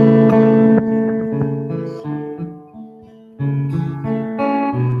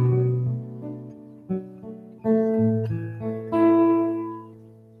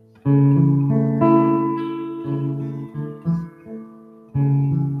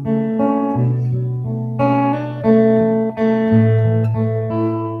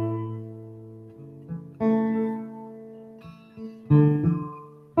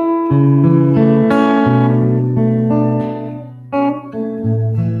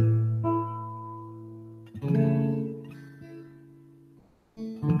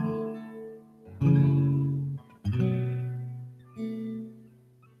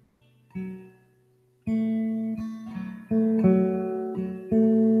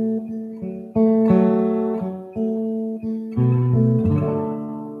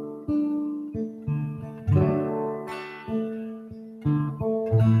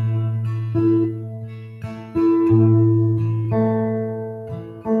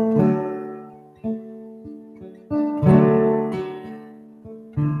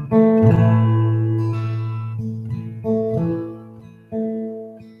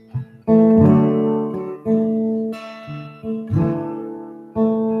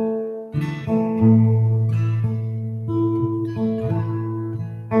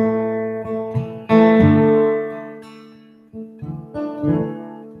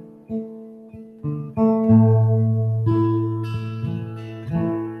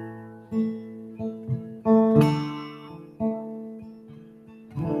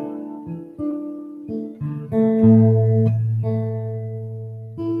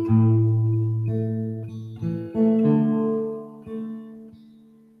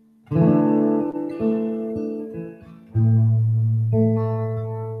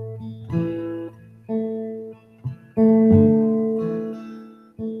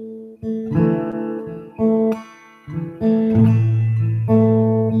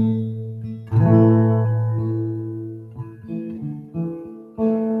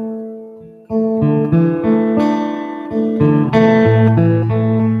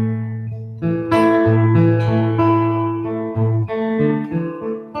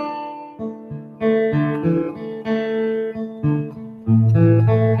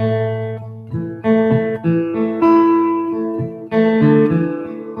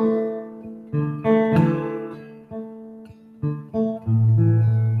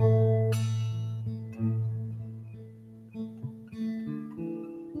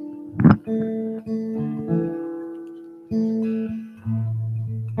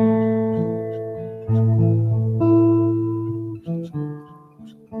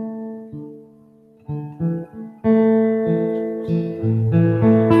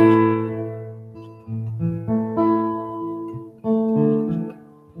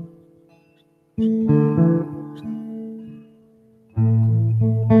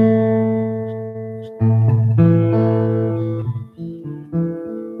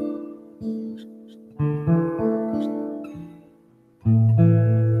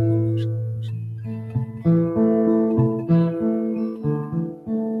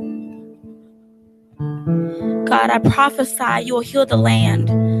 God, I prophesy you will heal the land.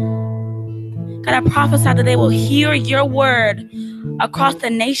 God, I prophesy that they will hear your word across the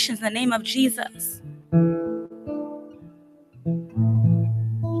nations in the name of Jesus.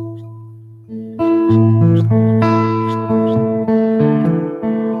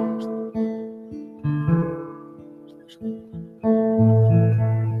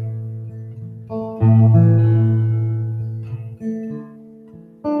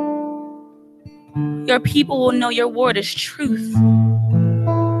 Your people will know your word is truth.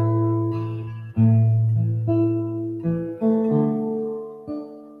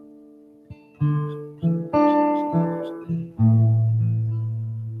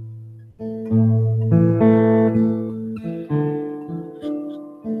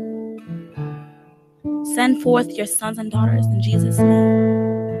 Send forth your sons and daughters in Jesus' name.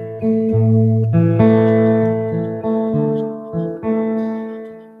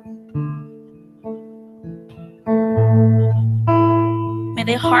 May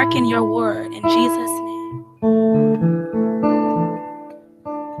they hearken your word in Jesus' name.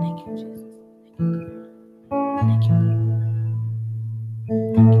 Thank you, Jesus. Thank you.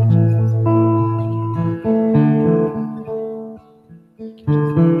 Thank you, Jesus. Thank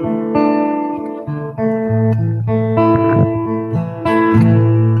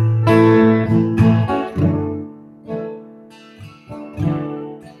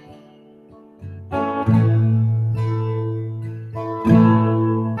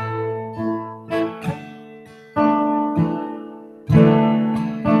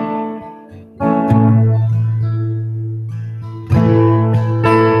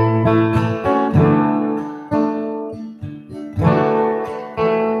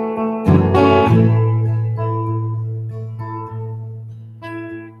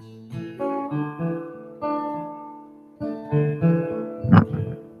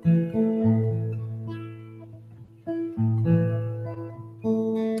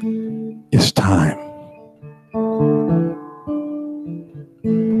It's time.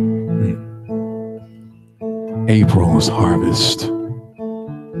 April's harvest.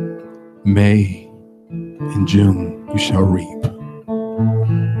 May and June you shall reap.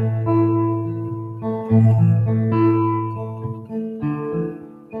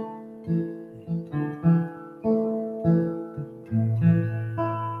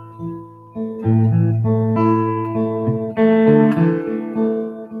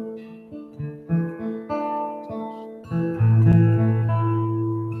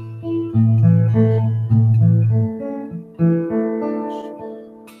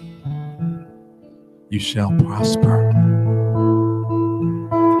 You shall prosper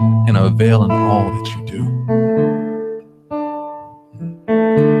and avail in all that you do.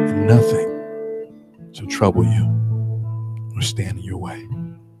 And nothing shall trouble you or stand in your way.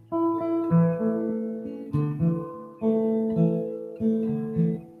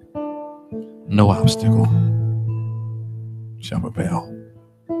 No obstacle shall prevail.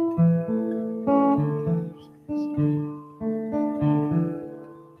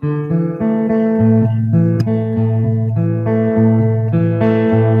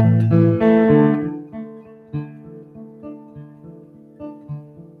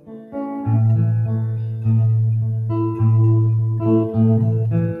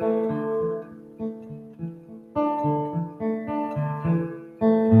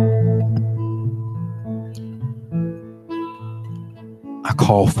 I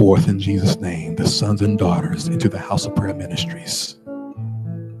call forth in Jesus' name the sons and daughters into the house of prayer ministries.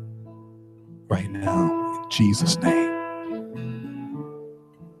 Right now, in Jesus' name.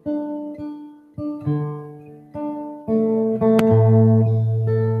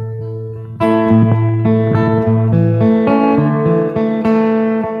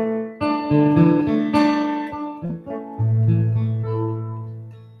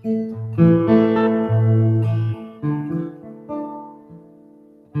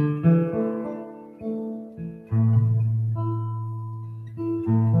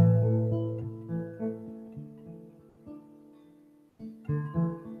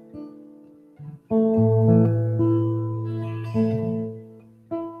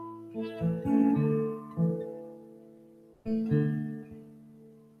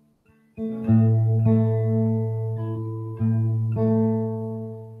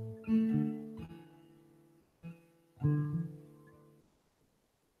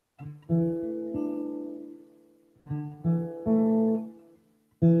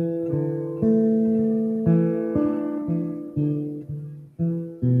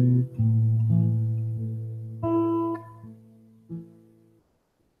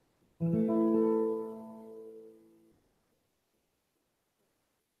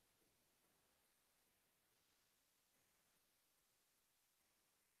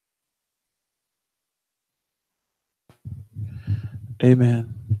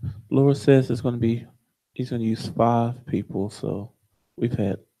 Amen. Lord says He's going to use 5 people. So we've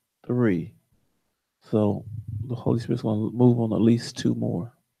had 3. So the Holy Spirit's going to move on at least 2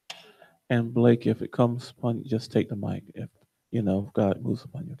 more. And Blake, if it comes upon you, just take the mic. If God moves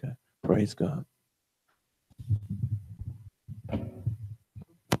upon you, okay? Praise God.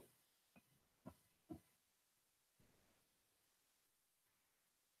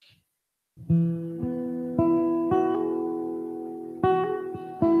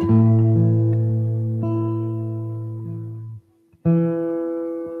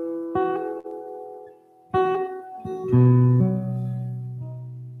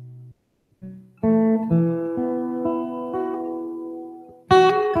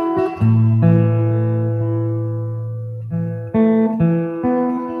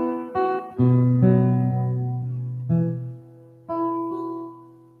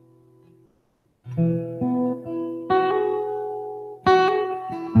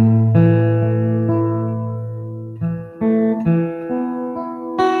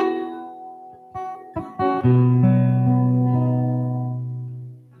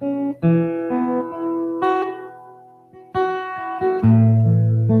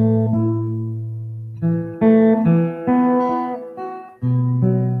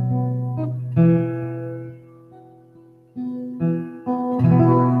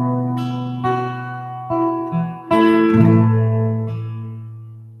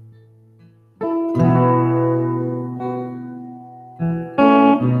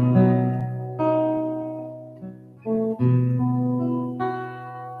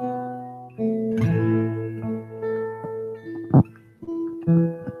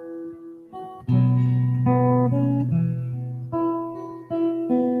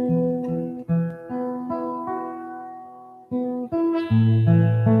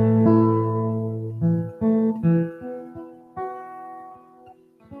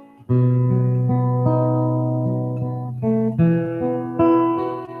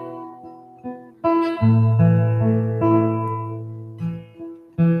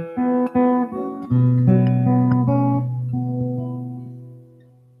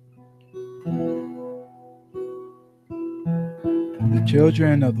 The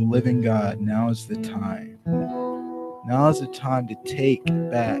children of the living God, now is the time. Now is the time to take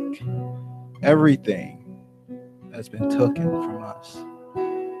back everything that's been taken from us.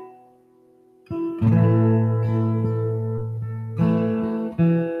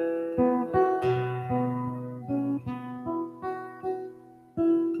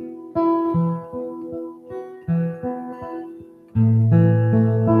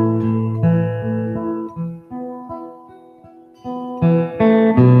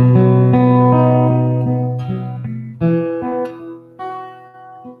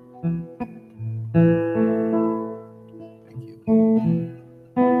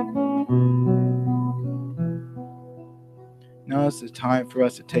 Now is the time for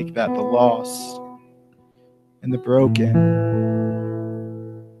us to take back the lost and the broken.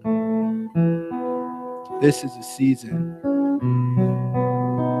 This is a season.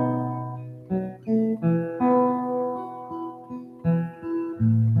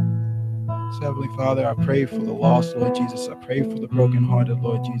 So Heavenly Father, I pray for the lost, Lord Jesus. I pray for the brokenhearted,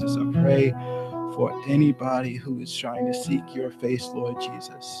 Lord Jesus. I pray for anybody who is trying to seek your face, Lord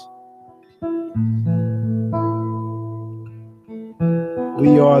Jesus.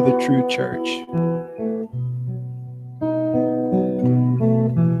 We are the true church.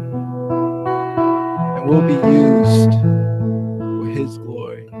 And we'll be used for His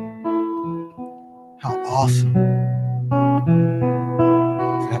glory. How awesome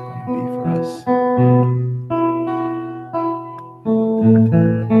is that going to be for us?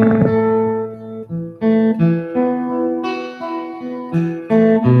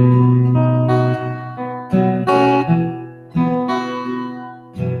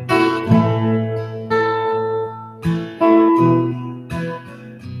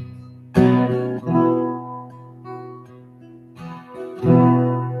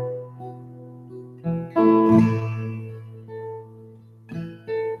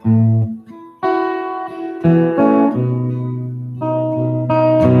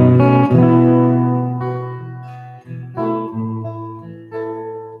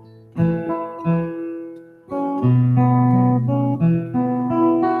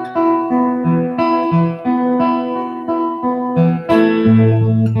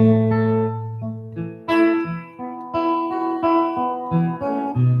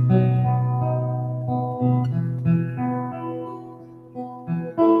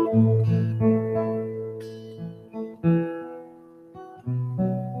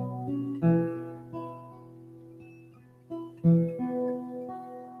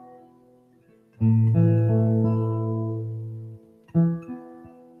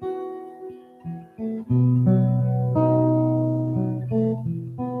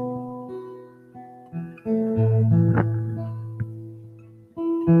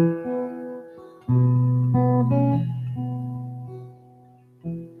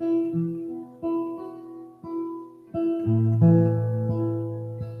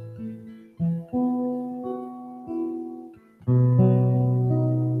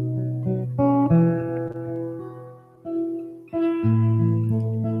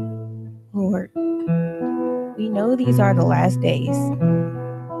 know these are the last days.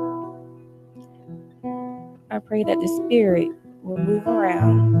 I pray that the Spirit will move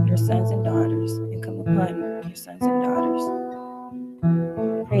around your sons and daughters and come upon your sons and daughters.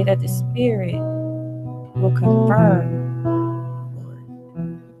 I pray that the Spirit will confirm, Lord.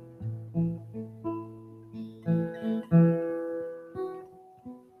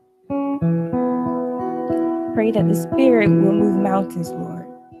 I pray that the Spirit will move mountains, Lord.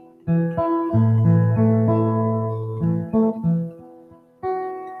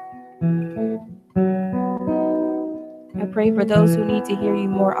 I pray for those who need to hear you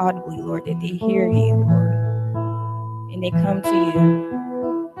more audibly, Lord, that they hear you, Lord, and they come to you.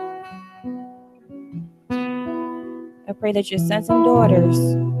 I pray that your sons and daughters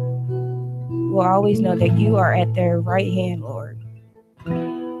will always know that you are at their right hand, Lord,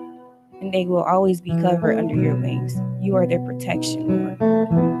 and they will always be covered under your wings. You are their protection, Lord.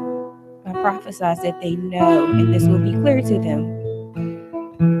 I prophesy that they know, and this will be clear to them,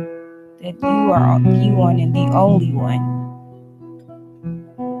 that you are the one and the only one,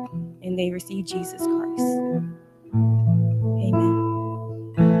 and they receive Jesus Christ. Amen.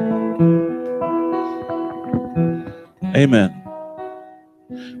 Amen.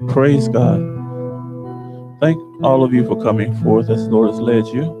 Praise God. Thank all of you for coming forth as the Lord has led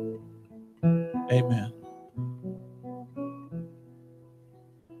you. Amen.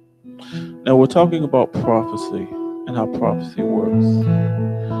 Now we're talking about prophecy and how prophecy works.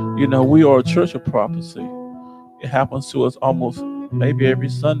 You know, we are a church of prophecy. It happens to us almost maybe every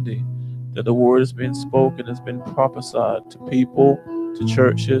Sunday that the word has been spoken, has been prophesied to people, to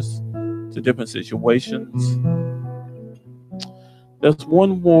churches, to different situations. There's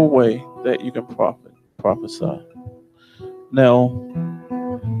one more way that you can prophesy. Now,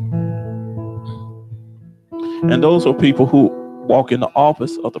 and those are people who walk in the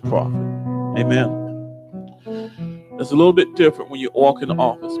office of the prophet. Amen. It's a little bit different when you walk in the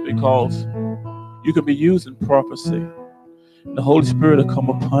office because you can be used in prophecy. The Holy Spirit will come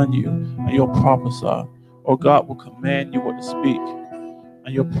upon you and you'll prophesy, or God will command you what to speak and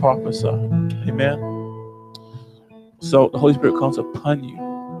you'll prophesy. Amen. So the Holy Spirit comes upon you,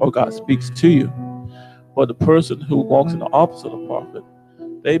 or God speaks to you. But the person who walks in the office of the prophet,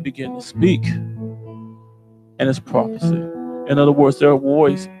 they begin to speak, and it's prophecy. In other words, their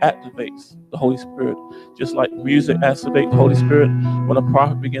voice activates the Holy Spirit, just like music activates the Holy Spirit. When a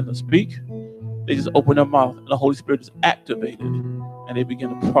prophet begins to speak, they just open their mouth, and the Holy Spirit is activated, and they begin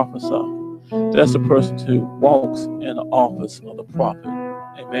to prophesy. That's the person who walks in the office of the prophet.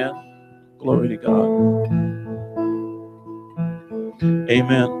 Amen. Glory to God.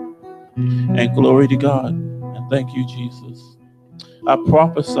 Amen. And glory to God. And thank you, Jesus. I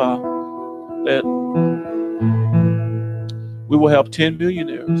prophesy that we will have 10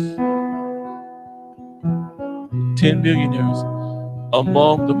 millionaires. 10 millionaires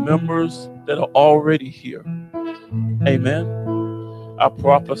among the members that are already here. Amen. I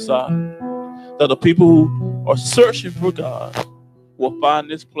prophesy that the people who are searching for God will find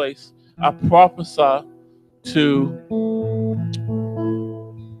this place. I prophesy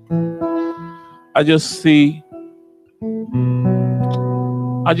I just see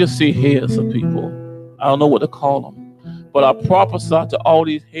heads of people. I don't know what to call them, but I prophesy to all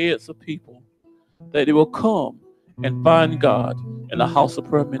these heads of people that they will come and find God in the house of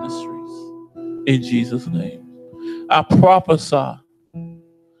prayer ministries in Jesus' name. I prophesy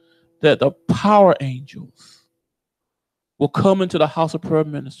that the power angels will come into the house of prayer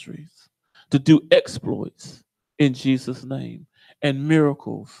ministries to do exploits in Jesus' name and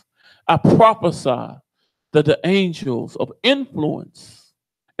miracles. I prophesy that the angels of influence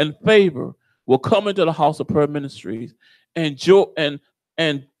and favor will come into the house of prayer ministries and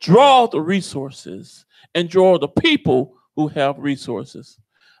draw the resources and draw the people who have resources.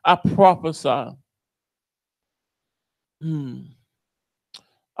 I prophesy.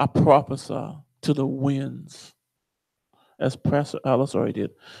 I prophesy to the winds, as Pastor Alice already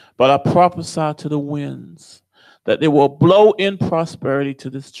did. But I prophesy to the winds that they will blow in prosperity to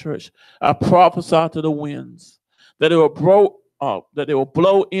this church. I prophesy to the winds that they will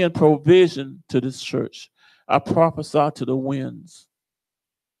blow in provision to this church. I prophesy to the winds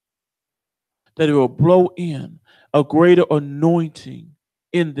that it will blow in a greater anointing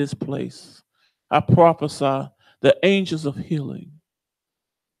in this place. I prophesy the angels of healing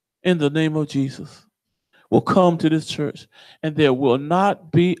in the name of Jesus will come to this church, and there will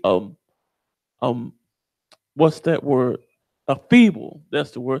not be what's that word? A feeble,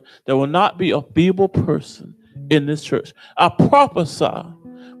 that's the word. There will not be a feeble person in this church. I prophesy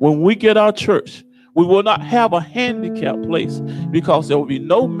when we get our church, We will not have a handicapped place because there will be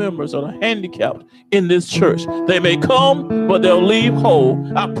no members that are handicapped in this church. They may come, but they'll leave whole.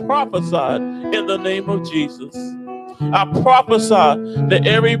 I prophesied in the name of Jesus. I prophesy that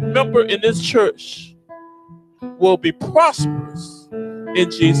every member in this church will be prosperous in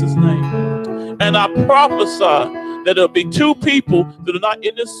Jesus' name. And I prophesy that there'll be 2 people that are not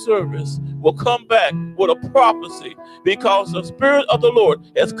in this service will come back with a prophecy because the Spirit of the Lord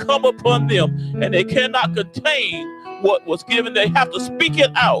has come upon them and they cannot contain what was given. They have to speak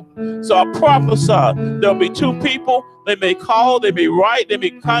it out. So I prophesy there'll be 2 people. They may call, they may write, they may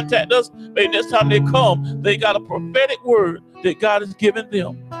contact us. Maybe next time they come, they got a prophetic word that God has given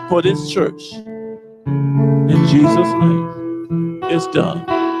them for this church. In Jesus' name, it's done.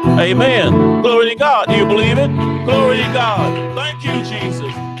 Amen. Glory to God. Do you believe it? Glory to God. Thank you,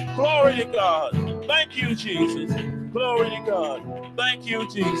 Jesus. Glory to God. Thank you, Jesus. Glory to God. Thank you,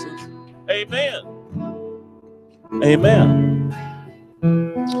 Jesus. Amen. Amen.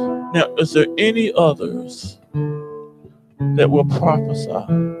 Now, is there any others that will prophesy?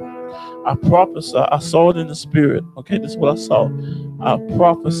 I prophesy. I saw it in the spirit. Okay, this is what I saw. I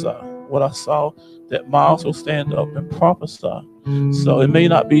prophesy what I saw, that Miles will stand up and prophesy. So it may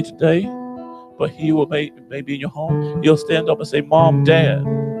not be today, but he will maybe in your home. He'll stand up and say, Mom, Dad,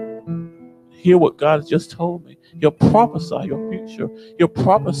 hear what God has just told me. He'll prophesy your future. He'll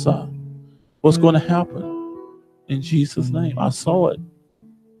prophesy what's going to happen in Jesus' name. I saw it.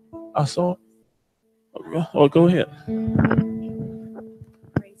 I saw it. Oh, go ahead.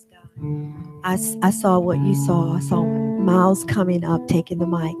 Praise God. I saw what you saw. I saw Miles coming up, taking the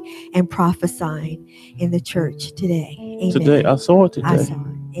mic, and prophesying in the church today. Amen. Today, I saw it today. I saw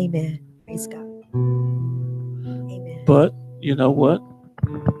it. Amen. Praise God. Amen. But you know what?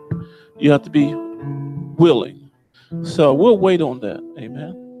 You have to be willing. So we'll wait on that.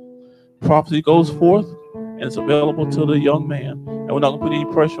 Amen. Prophecy goes forth and it's available to the young man. And we're not going to put any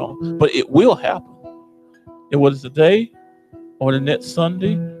pressure on him. But it will happen. It was today or the next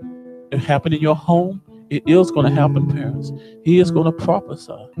Sunday. It happened in your home. It is going to happen, parents. He is going to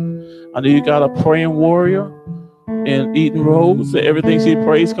prophesy. I know you got a praying warrior in Eden Rose that everything she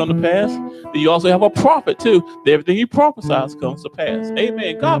prays come to pass. Then you also have a prophet too. That everything he prophesies comes to pass.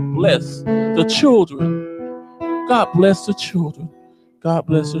 Amen. God bless the children. God bless the children. God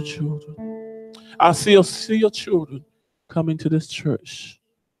bless the children. I see your children coming to this church.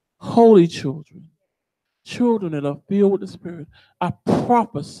 Holy children. Children that are filled with the Spirit. I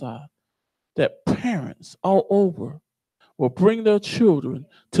prophesy that parents all over will bring their children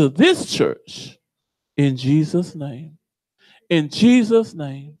to this church in Jesus' name. In Jesus'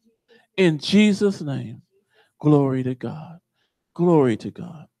 name. In Jesus' name. Glory to God. Glory to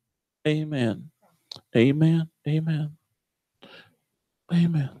God. Amen. Amen. Amen.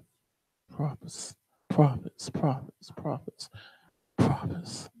 Amen. Prophets, prophets, prophets, prophets,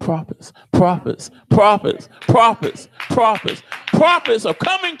 prophets, prophets, prophets, prophets, prophets, prophets, prophets are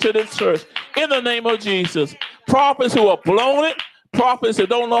coming to this church in the name of Jesus. Prophets who are blown it, prophets that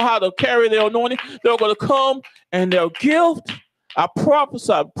don't know how to carry their anointing, they're going to come and their gift. I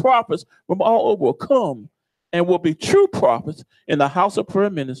prophesy prophets from all over will come and will be true prophets in the House of Prayer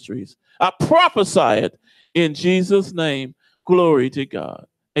Ministries. I prophesy it in Jesus' name. Glory to God.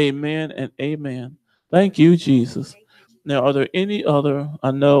 Amen and amen. Thank you, Jesus. Now, are there any other,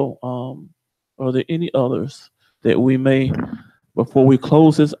 are there any others that we may, before we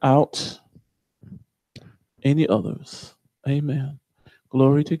close this out, any others? Amen.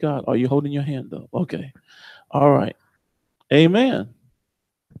 Glory to God. Are you holding your hand up? Okay. All right. Amen.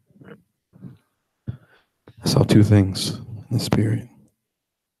 I saw 2 things in the spirit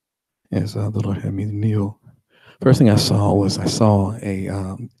as the Lord had me kneel. First thing I saw was I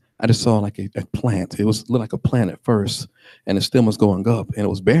just saw like a plant. It looked like a plant at first, and the stem was going up, and it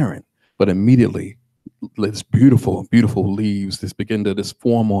was barren. But immediately, this beautiful, beautiful leaves just begin to just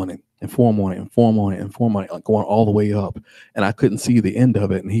form on it, and form on it, and form on it, and form on it, going all the way up. And I couldn't see the end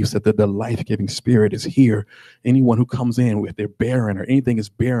of it. And he said that the life-giving spirit is here. Anyone who comes in, if they're barren or anything is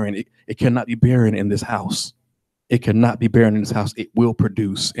barren, it cannot be barren in this house. It cannot be barren in this house. It will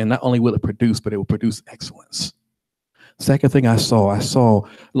produce. And not only will it produce, but it will produce excellence. Second thing I saw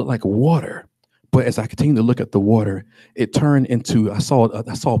looked like water, but as I continued to look at the water, it turned into I saw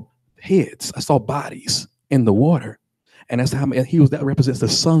heads, I saw bodies in the water, and that's how that represents the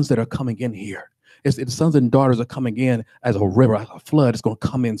sons that are coming in here. It's the sons and daughters are coming in as a river, as a flood. It's going to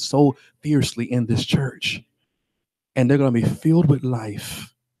come in so fiercely in this church, and they're going to be filled with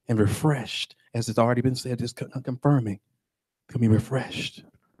life and refreshed, as it's already been said. Just confirming, can be refreshed,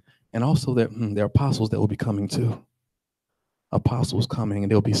 and also there are apostles that will be coming too. Apostles coming, and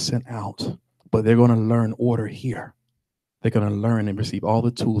they'll be sent out but they're going to learn order here. They're going to learn and receive all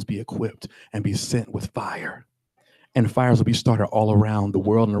the tools, be equipped, and be sent with fire. And fires will be started all around the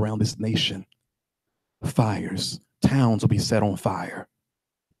world and around this nation. Fires. Towns will be set on fire.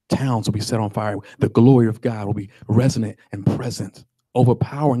 Towns will be set on fire. The glory of God will be resonant and present,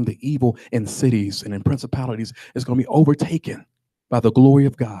 overpowering the evil in cities and in principalities. Is going to be overtaken by the glory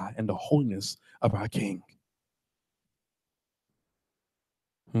of God and the holiness of our King.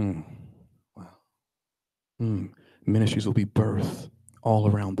 Wow. Ministries will be birthed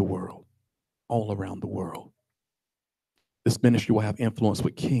all around the world. All around the world. This ministry will have influence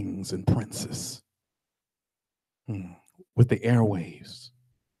with kings and princes, with the airwaves,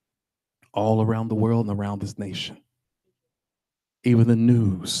 all around the world and around this nation. Even the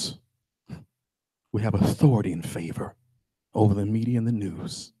news. We have authority and favor over the media and the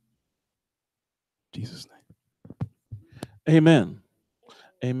news. In Jesus' name. Amen.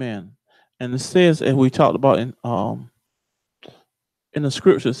 Amen. And it says, and we talked about in the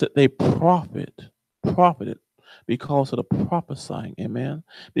scriptures, that they profited because of the prophesying. Amen.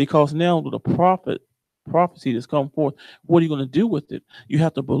 Because now the prophecy that's come forth, what are you going to do with it? You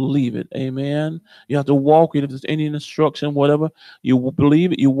have to believe it. Amen. You have to walk it. If there's any instruction, whatever, you will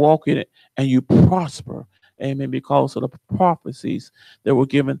believe it, you walk in it, and you prosper. Amen. Because of the prophecies that were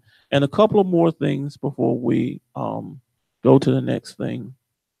given. And a couple of more things before we go to the next thing.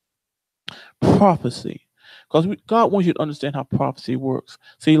 Prophecy. Because God wants you to understand how prophecy works.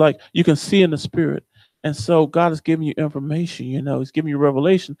 See, like you can see in the spirit. And so God is giving you information, He's giving you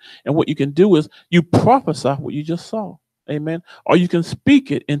revelation. And what you can do is you prophesy what you just saw. Amen. Or you can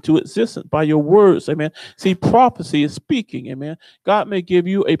speak it into existence by your words. Amen. See, prophecy is speaking. Amen. God may give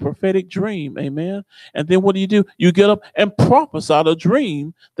you a prophetic dream. Amen. And then what do? You get up and prophesy the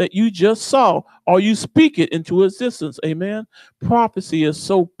dream that you just saw, or you speak it into existence. Amen. Prophecy is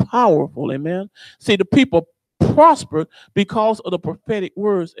so powerful. Amen. See, the people prospered because of the prophetic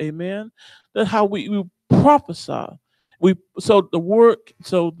words. Amen. That's how we prophesy. So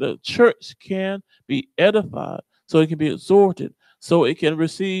the church can be edified, so it can be exhorted, so it can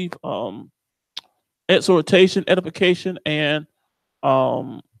receive exhortation, edification, and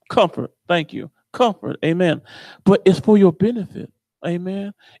comfort. Thank you. Comfort. Amen. But it's for your benefit.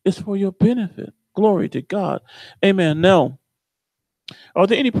 Amen. It's for your benefit. Glory to God. Amen. Now, are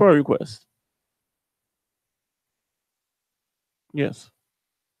there any prayer requests? Yes.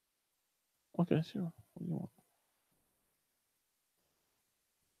 Okay, sure. What do you want?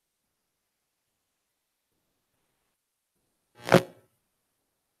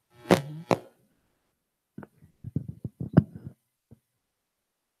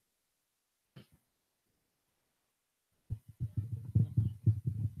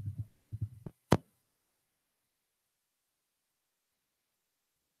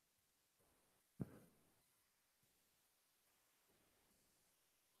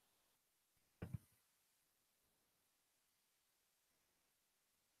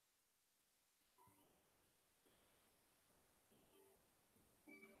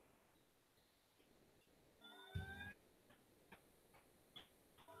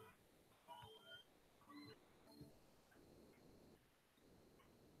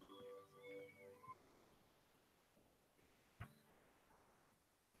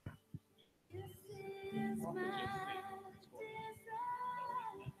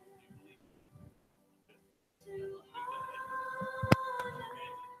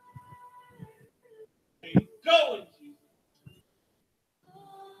 Go.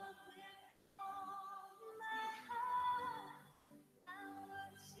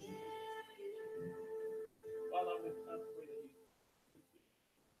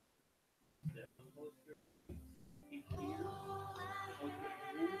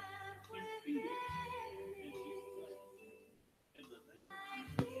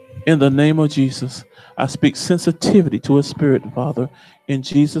 In the name of Jesus, I speak sensitivity to his spirit, Father, in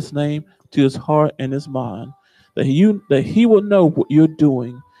Jesus' name, to his heart and his mind, that he will know what you're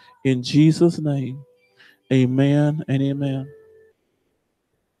doing. In Jesus' name, amen and amen.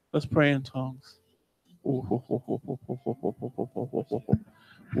 Let's pray in tongues.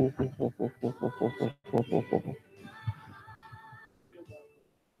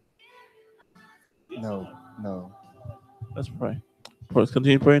 No. Let's pray. Let's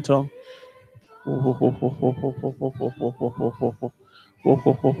continue praying in tongues.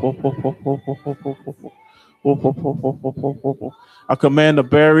 I command the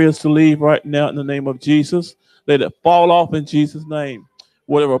barriers to leave right now in the name of Jesus. Let it fall off in Jesus' name.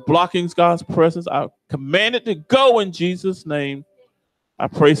 Whatever blocking God's presence, I command it to go in Jesus' name. I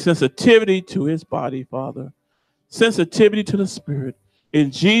pray sensitivity to his body, Father. Sensitivity to the Spirit.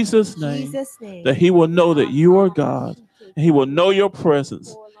 in Jesus' In name, Jesus' name. that he will know that you are God, and he will know your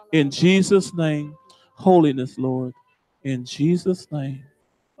presence. In Jesus' name, holiness, Lord. In Jesus' name,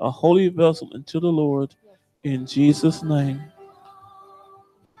 a holy vessel unto the Lord. In Jesus' name,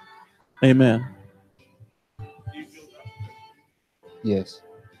 amen. Yes.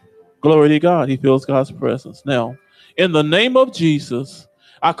 Glory to God. He feels God's presence. Now, in the name of Jesus,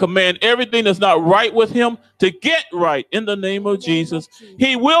 I command everything that's not right with him to get right in the name of Jesus.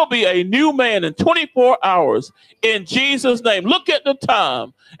 He will be a new man in 24 hours in Jesus' name. Look at the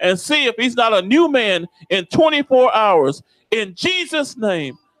time and see if he's not a new man in 24 hours in Jesus'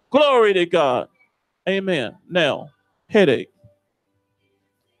 name. Glory to God. Amen. Now, headache.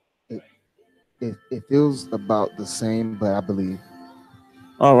 It feels about the same, but I believe.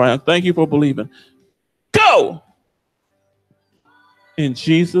 All right. Thank you for believing. Go in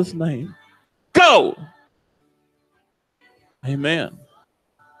Jesus' name. Go. Amen.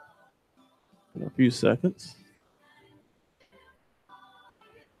 In a few seconds.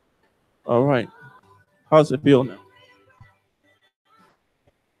 All right. How's it feel now?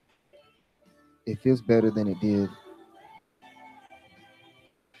 It feels better than it did.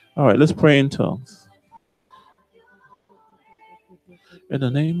 All right, let's pray in tongues. In the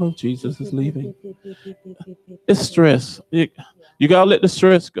name of Jesus is leaving. It's stress. You gotta let the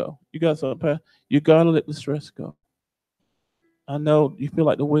stress go. You gotta let the stress go. I know you feel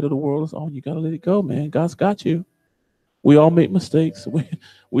like the weight of the world is on. You gotta let it go, man. God's got you. We all make mistakes.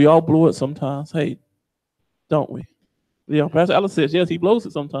 We all blow it sometimes. Hey, don't we? Yeah, Pastor Alice says, yes, he blows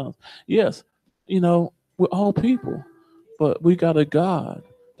it sometimes. Yes, we're all people, but we got a God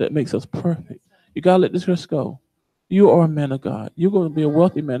that makes us perfect. You got to let this stress go. You are a man of God. You're going to be a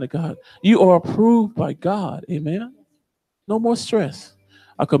wealthy man of God. You are approved by God. Amen. No more stress.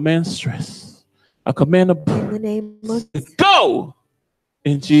 I command stress. I command a In the name of go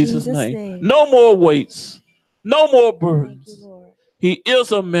in Jesus' Jesus' name. name. No more weights. No more Thank you, burdens. Lord. He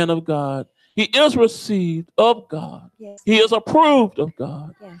is a man of God. He is received of God. Yes. He is approved of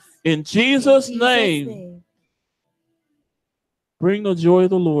God. Yes. In In Jesus' Jesus' name, name. bring the joy of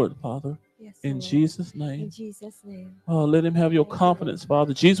the Lord, Father. Yes, In Lord. Jesus' In name. Jesus' name. Oh, let him have your Thank you, confidence,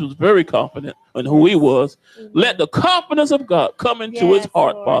 Father. Jesus was very confident in who he Yes. was. Amen. Let the confidence of God come into his Yes,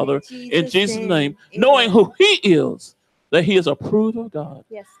 heart, Lord. Father. In Jesus' name, knowing Amen. who he is, that he is approved of God.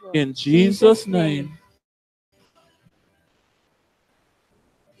 Yes, Lord. In Jesus' name.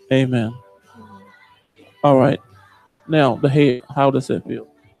 Amen. Amen. All right. Now, the head, how does it feel?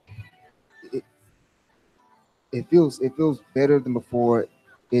 It, it feels better than before.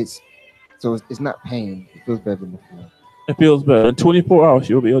 It's not pain. It feels better than before. It feels better. In 24 hours,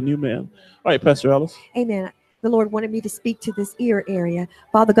 you'll be a new man. All right, Pastor Alice. Amen. The Lord wanted me to speak to this ear area.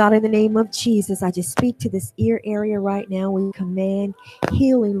 Father God, in the name of Jesus, I just speak to this ear area right now. We command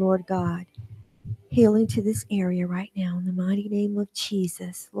healing, Lord God. Healing to this area right now in the mighty name of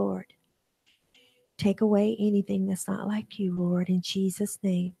Jesus, Lord. Take away anything that's not like you, Lord, in Jesus'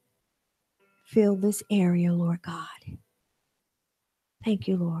 name. Fill this area, Lord God. Thank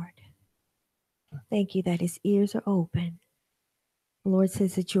you, Lord. Thank you that his ears are open. The Lord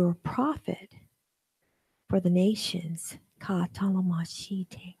says that you're a prophet for the nations.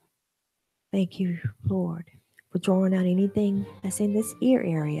 Katalamashite. Thank you, Lord, for drawing out anything that's in this ear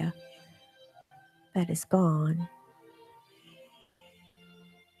area that is gone.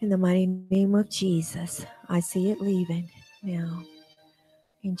 In the mighty name of Jesus, I see it leaving now.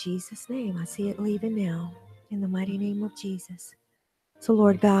 In Jesus' name, I see it leaving now. In the mighty name of Jesus. So,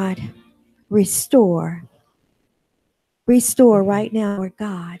 Lord God, restore. Restore right now, Lord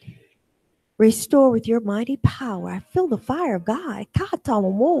God. Restore with your mighty power. I feel the fire of God.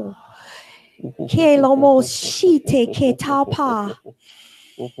 Katalomo. Kelomo shite ketapa.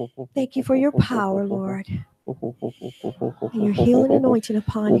 Thank you for your power, Lord. And your healing anointing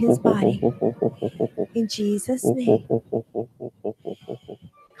upon his body. In Jesus' name.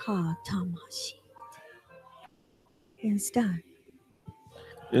 Katamashi. And it's done.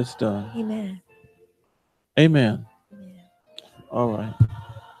 It's done. Amen. Amen. Amen. All right.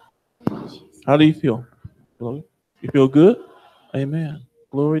 How do you feel? You feel good? Amen.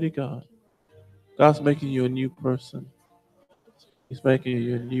 Glory to God. God's making you a new person. He's making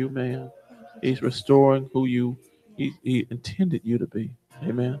you a new man. He's restoring who he intended you to be.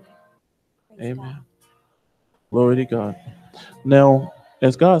 Amen. Amen. Glory to God. Now,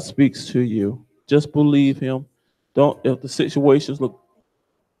 as God speaks to you, just believe him. Don't if the situations look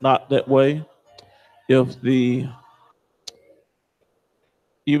not that way,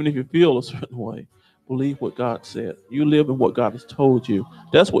 even if you feel a certain way, believe what God said. You live in what God has told you.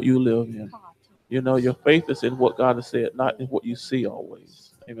 That's what you live in. You know, your faith is in what God has said, not in what you see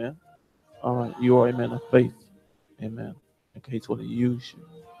always. Amen. All right. You are a man of faith. Amen. Okay, He's going to use you.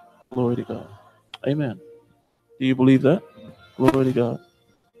 Glory to God. Amen. Do you believe that? Glory to God.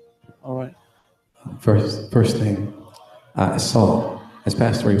 All right. First thing I saw as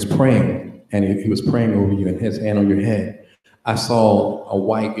Pastor Ray was praying, and he was praying over you and his hand on your head. I saw a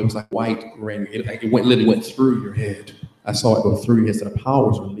white, it was like a white ring. It literally went through your head. I saw it go through your head, so the power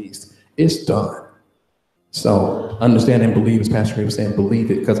was released. It's done. So understand and believe, as Pastor Ray was saying, believe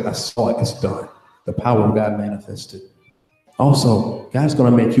it, because I saw it, it's done. The power of God manifested. Also, God's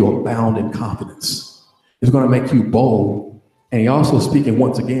going to make you abound in confidence. He's going to make you bold. And he also speaking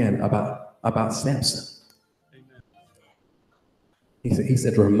once again about Samson. He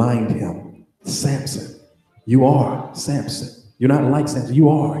said, remind him, Samson, you are Samson. You're not like Samson. You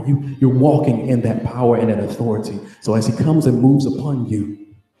are. You're walking in that power and that authority. So as he comes and moves upon you,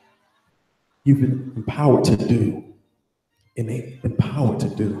 you've been empowered to do. Empowered to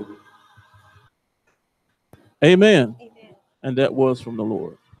do. Amen. And that was from the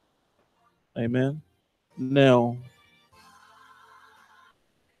Lord. Amen. Now,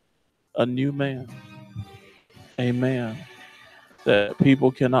 a new man. A man that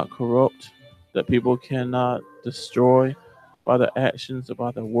people cannot corrupt, that people cannot destroy by their actions or by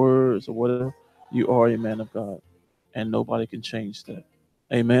their words or whatever. You are a man of God, and nobody can change that.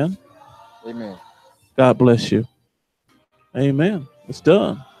 Amen. Amen. God bless you. Amen. It's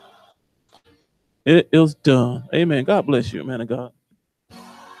done. It is done. Amen. God bless you, man of God.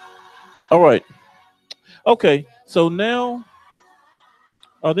 All right. Okay. So now,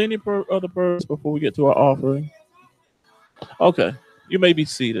 are there any other prayers before we get to our offering? Okay. You may be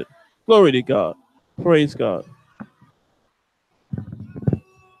seated. Glory to God. Praise God.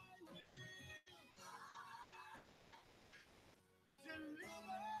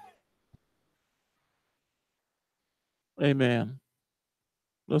 Amen.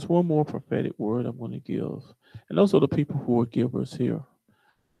 There's one more prophetic word I'm going to give. And those are the people who are givers here.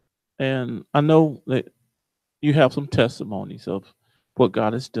 And I know that you have some testimonies of what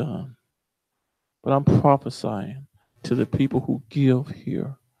God has done. But I'm prophesying to the people who give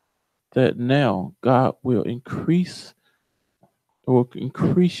here that now God will increase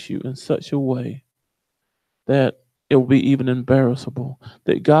you in such a way that it will be even embarrassable,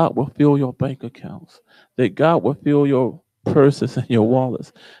 that God will fill your bank accounts, that God will fill your purses and your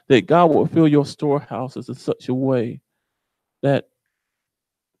wallets, that God will fill your storehouses in such a way that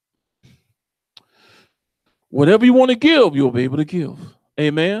whatever you want to give, you'll be able to give.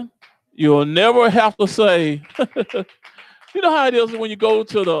 Amen. You'll never have to say, you know how it is when you go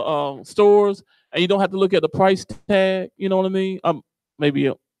to the stores and you don't have to look at the price tag. You know what I mean?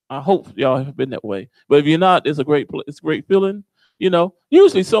 Maybe I hope y'all have been that way. But if you're not, it's a great feeling. You know,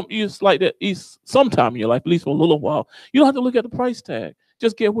 usually it's like that. Sometime in your life, at least for a little while, you don't have to look at the price tag.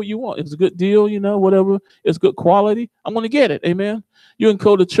 Just get what you want. If it's a good deal, you know, whatever, it's good quality, I'm going to get it. Amen. You can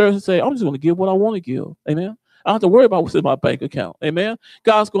go to church and say, I'm just going to give what I want to give. Amen. I don't have to worry about what's in my bank account. Amen.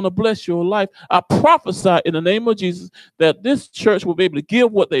 God's going to bless your life. I prophesy in the name of Jesus that this church will be able to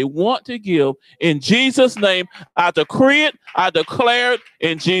give what they want to give. In Jesus' name, I decree it. I declare it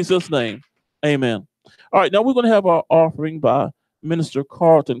in Jesus' name. Amen. All right, now we're going to have our offering by Minister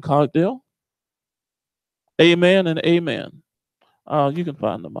Carlton Cogdell. Amen and amen. You can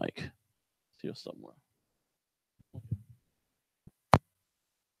find the mic. It's here somewhere.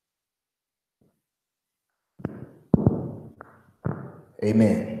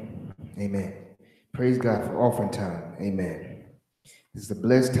 Amen. Amen. Praise God for offering time. Amen. This is a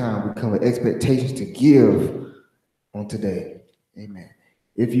blessed time. We come with expectations to give on today. Amen.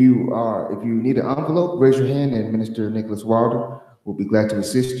 If you need an envelope, raise your hand and Minister Nicholas Wilder will be glad to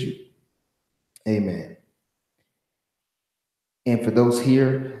assist you. Amen. And for those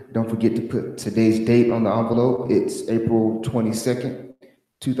here, don't forget to put today's date on the envelope. It's April 22nd,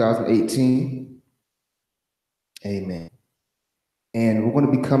 2018. Amen. And we're going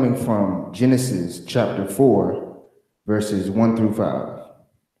to be coming from Genesis chapter 4, verses 1 through 5.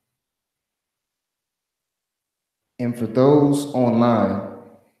 And for those online,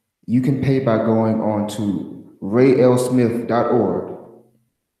 you can pay by going on to raylsmith.org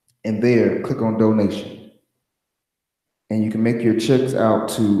and there click on donation. And you can make your checks out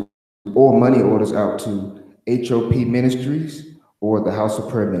to, or money orders out to HOP Ministries or the House of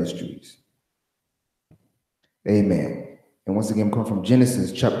Prayer Ministries. Amen. And once again, come from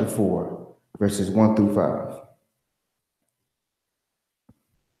Genesis chapter 4, verses 1 through 5.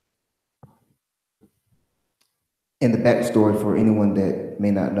 And the backstory for anyone that may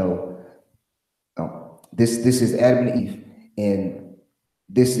not know, this is Adam and Eve, and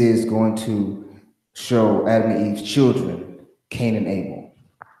this is going to show Adam and Eve's children, Cain and Abel.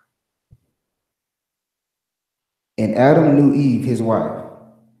 And Adam knew Eve, his wife,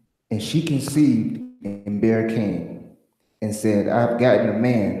 and she conceived and bare Cain, and said, I have gotten a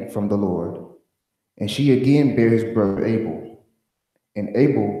man from the Lord. And she again bare his brother Abel. And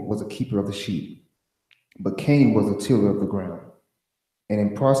Abel was a keeper of the sheep, but Cain was a tiller of the ground. And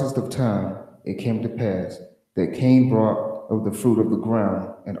in process of time it came to pass that Cain brought of the fruit of the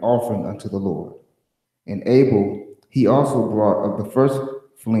ground an offering unto the Lord. And Abel he also brought of the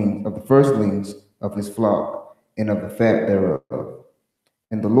firstlings of his flock and of the fat thereof.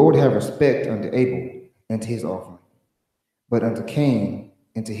 And the Lord had respect unto Abel and to his offering, but unto Cain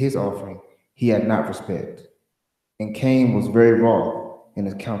and to his offering he had not respect. And Cain was very wroth, and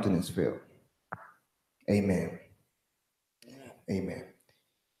his countenance fell. Amen. Amen.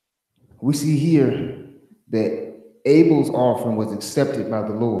 We see here that Abel's offering was accepted by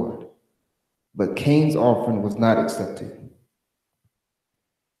the Lord, but Cain's offering was not accepted.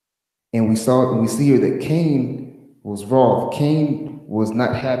 And we see here that Cain was wroth. Cain was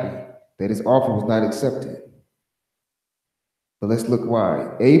not happy that his offering was not accepted. But let's look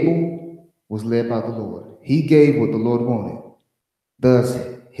why. Abel was led by the Lord. He gave what the Lord wanted. Thus,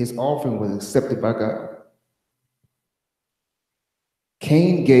 his offering was accepted by God.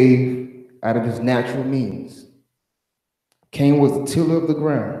 Cain gave out of his natural means. Cain was the tiller of the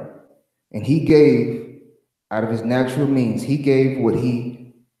ground, and he gave out of his natural means. He gave what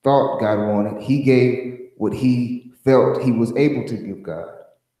he thought God wanted. He gave what he felt he was able to give God.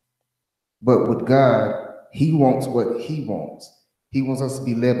 But with God, he wants what he wants. He wants us to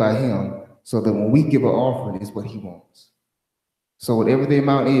be led by him so that when we give an offering, it's what he wants. So whatever the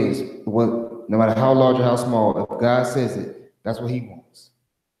amount is, no matter how large or how small, if God says it, that's what he wants.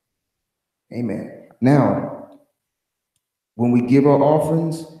 Amen. Now, when we give our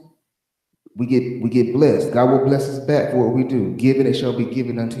offerings, we get blessed. God will bless us back for what we do. Give and it shall be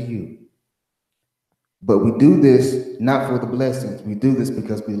given unto you. But we do this not for the blessings. We do this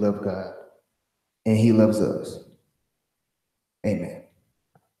because we love God and he loves us. Amen.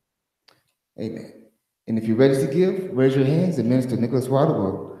 Amen. And if you're ready to give, raise your hands and Minister Nicholas Water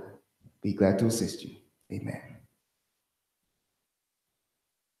will be glad to assist you. Amen.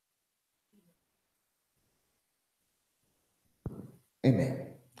 Amen.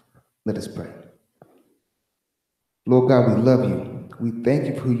 Let us pray. Lord God, we love you. We thank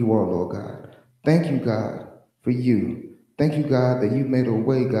you for who you are, Lord God. Thank you, God, for you. Thank you, God, that you made a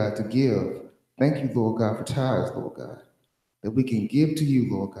way, God, to give. Thank you, Lord God, for tithes, Lord God, that we can give to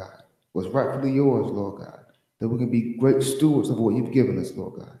you, Lord God, what's rightfully yours, Lord God, that we can be great stewards of what you've given us,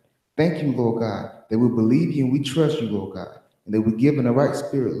 Lord God. Thank you, Lord God, that we believe you and we trust you, Lord God, and that we give in the right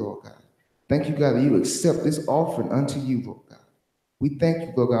spirit, Lord God. Thank you, God, that you accept this offering unto you, Lord God. We thank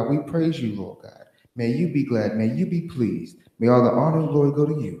you, Lord God. We praise you, Lord God. May you be glad. May you be pleased. May all the honor and glory go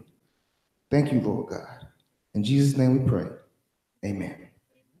to you. Thank you, Lord God. In Jesus' name we pray. Amen.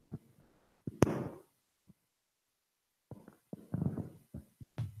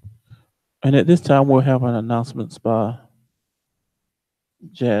 And at this time, we'll have an announcement by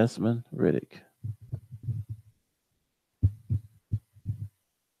Jasmine Riddick.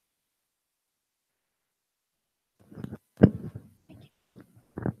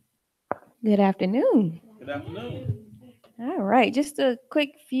 Good afternoon. Good afternoon. All right, just a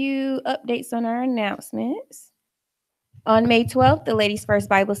quick few updates on our announcements. On May 12th, the Ladies First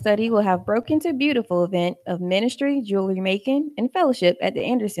Bible Study will have Broken to Beautiful event of ministry, jewelry making, and fellowship at the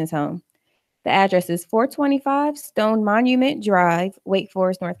Andersons' home. The address is 425 Stone Monument Drive, Wake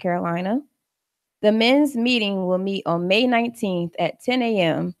Forest, North Carolina. The men's meeting will meet on May 19th at 10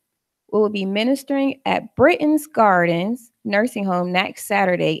 a.m. We will be ministering at Britton's Gardens Nursing Home next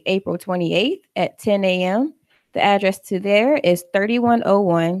Saturday, April 28th at 10 a.m. The address to there is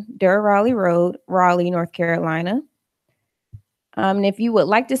 3101 Raleigh Road, Raleigh, North Carolina. And if you would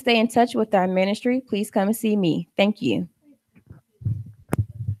like to stay in touch with our ministry, please come and see me. Thank you.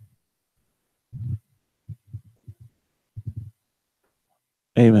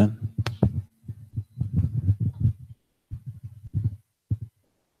 Amen.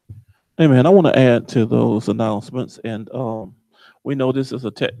 Amen. I want to add to those announcements, and we know this is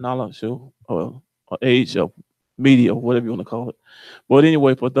a technological age of media, whatever you want to call it. But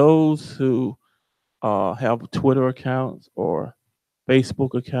anyway, for those who have Twitter accounts or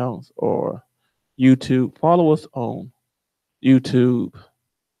Facebook accounts or YouTube, follow us on YouTube,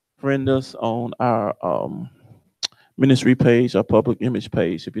 friend us on our ministry page, our public image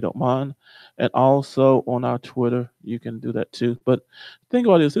page, if you don't mind. And also on our Twitter, you can do that too. But think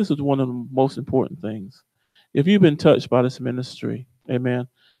about this. This is one of the most important things. If you've been touched by this ministry, amen,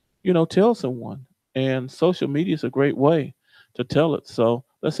 tell someone. And social media is a great way to tell it. So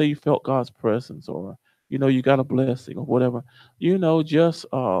let's say you felt God's presence, or you got a blessing or whatever. Just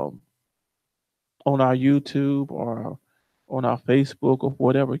on our YouTube or on our Facebook or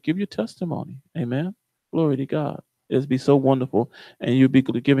whatever, give your testimony. Amen. Glory to God. It'd be so wonderful, and you'll be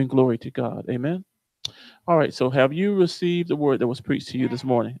giving glory to God. Amen. All right. So have you received the word that was preached to you this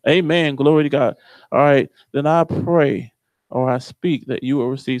morning? Amen. Glory to God. All right. Then I pray or I speak that you will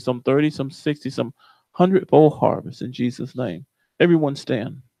receive some 30, some 60, some 100-fold harvest in Jesus' name. Everyone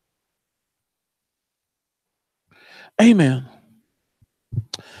stand. Amen.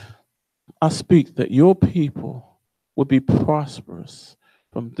 I speak that your people will be prosperous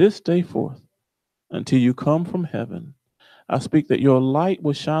from this day forth until you come from heaven. I speak that your light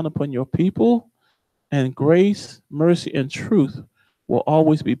will shine upon your people, and grace, mercy, and truth will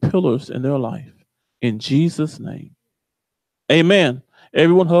always be pillars in their life. In Jesus' name. Amen.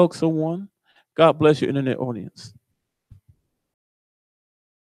 Everyone hug someone. God bless your internet audience.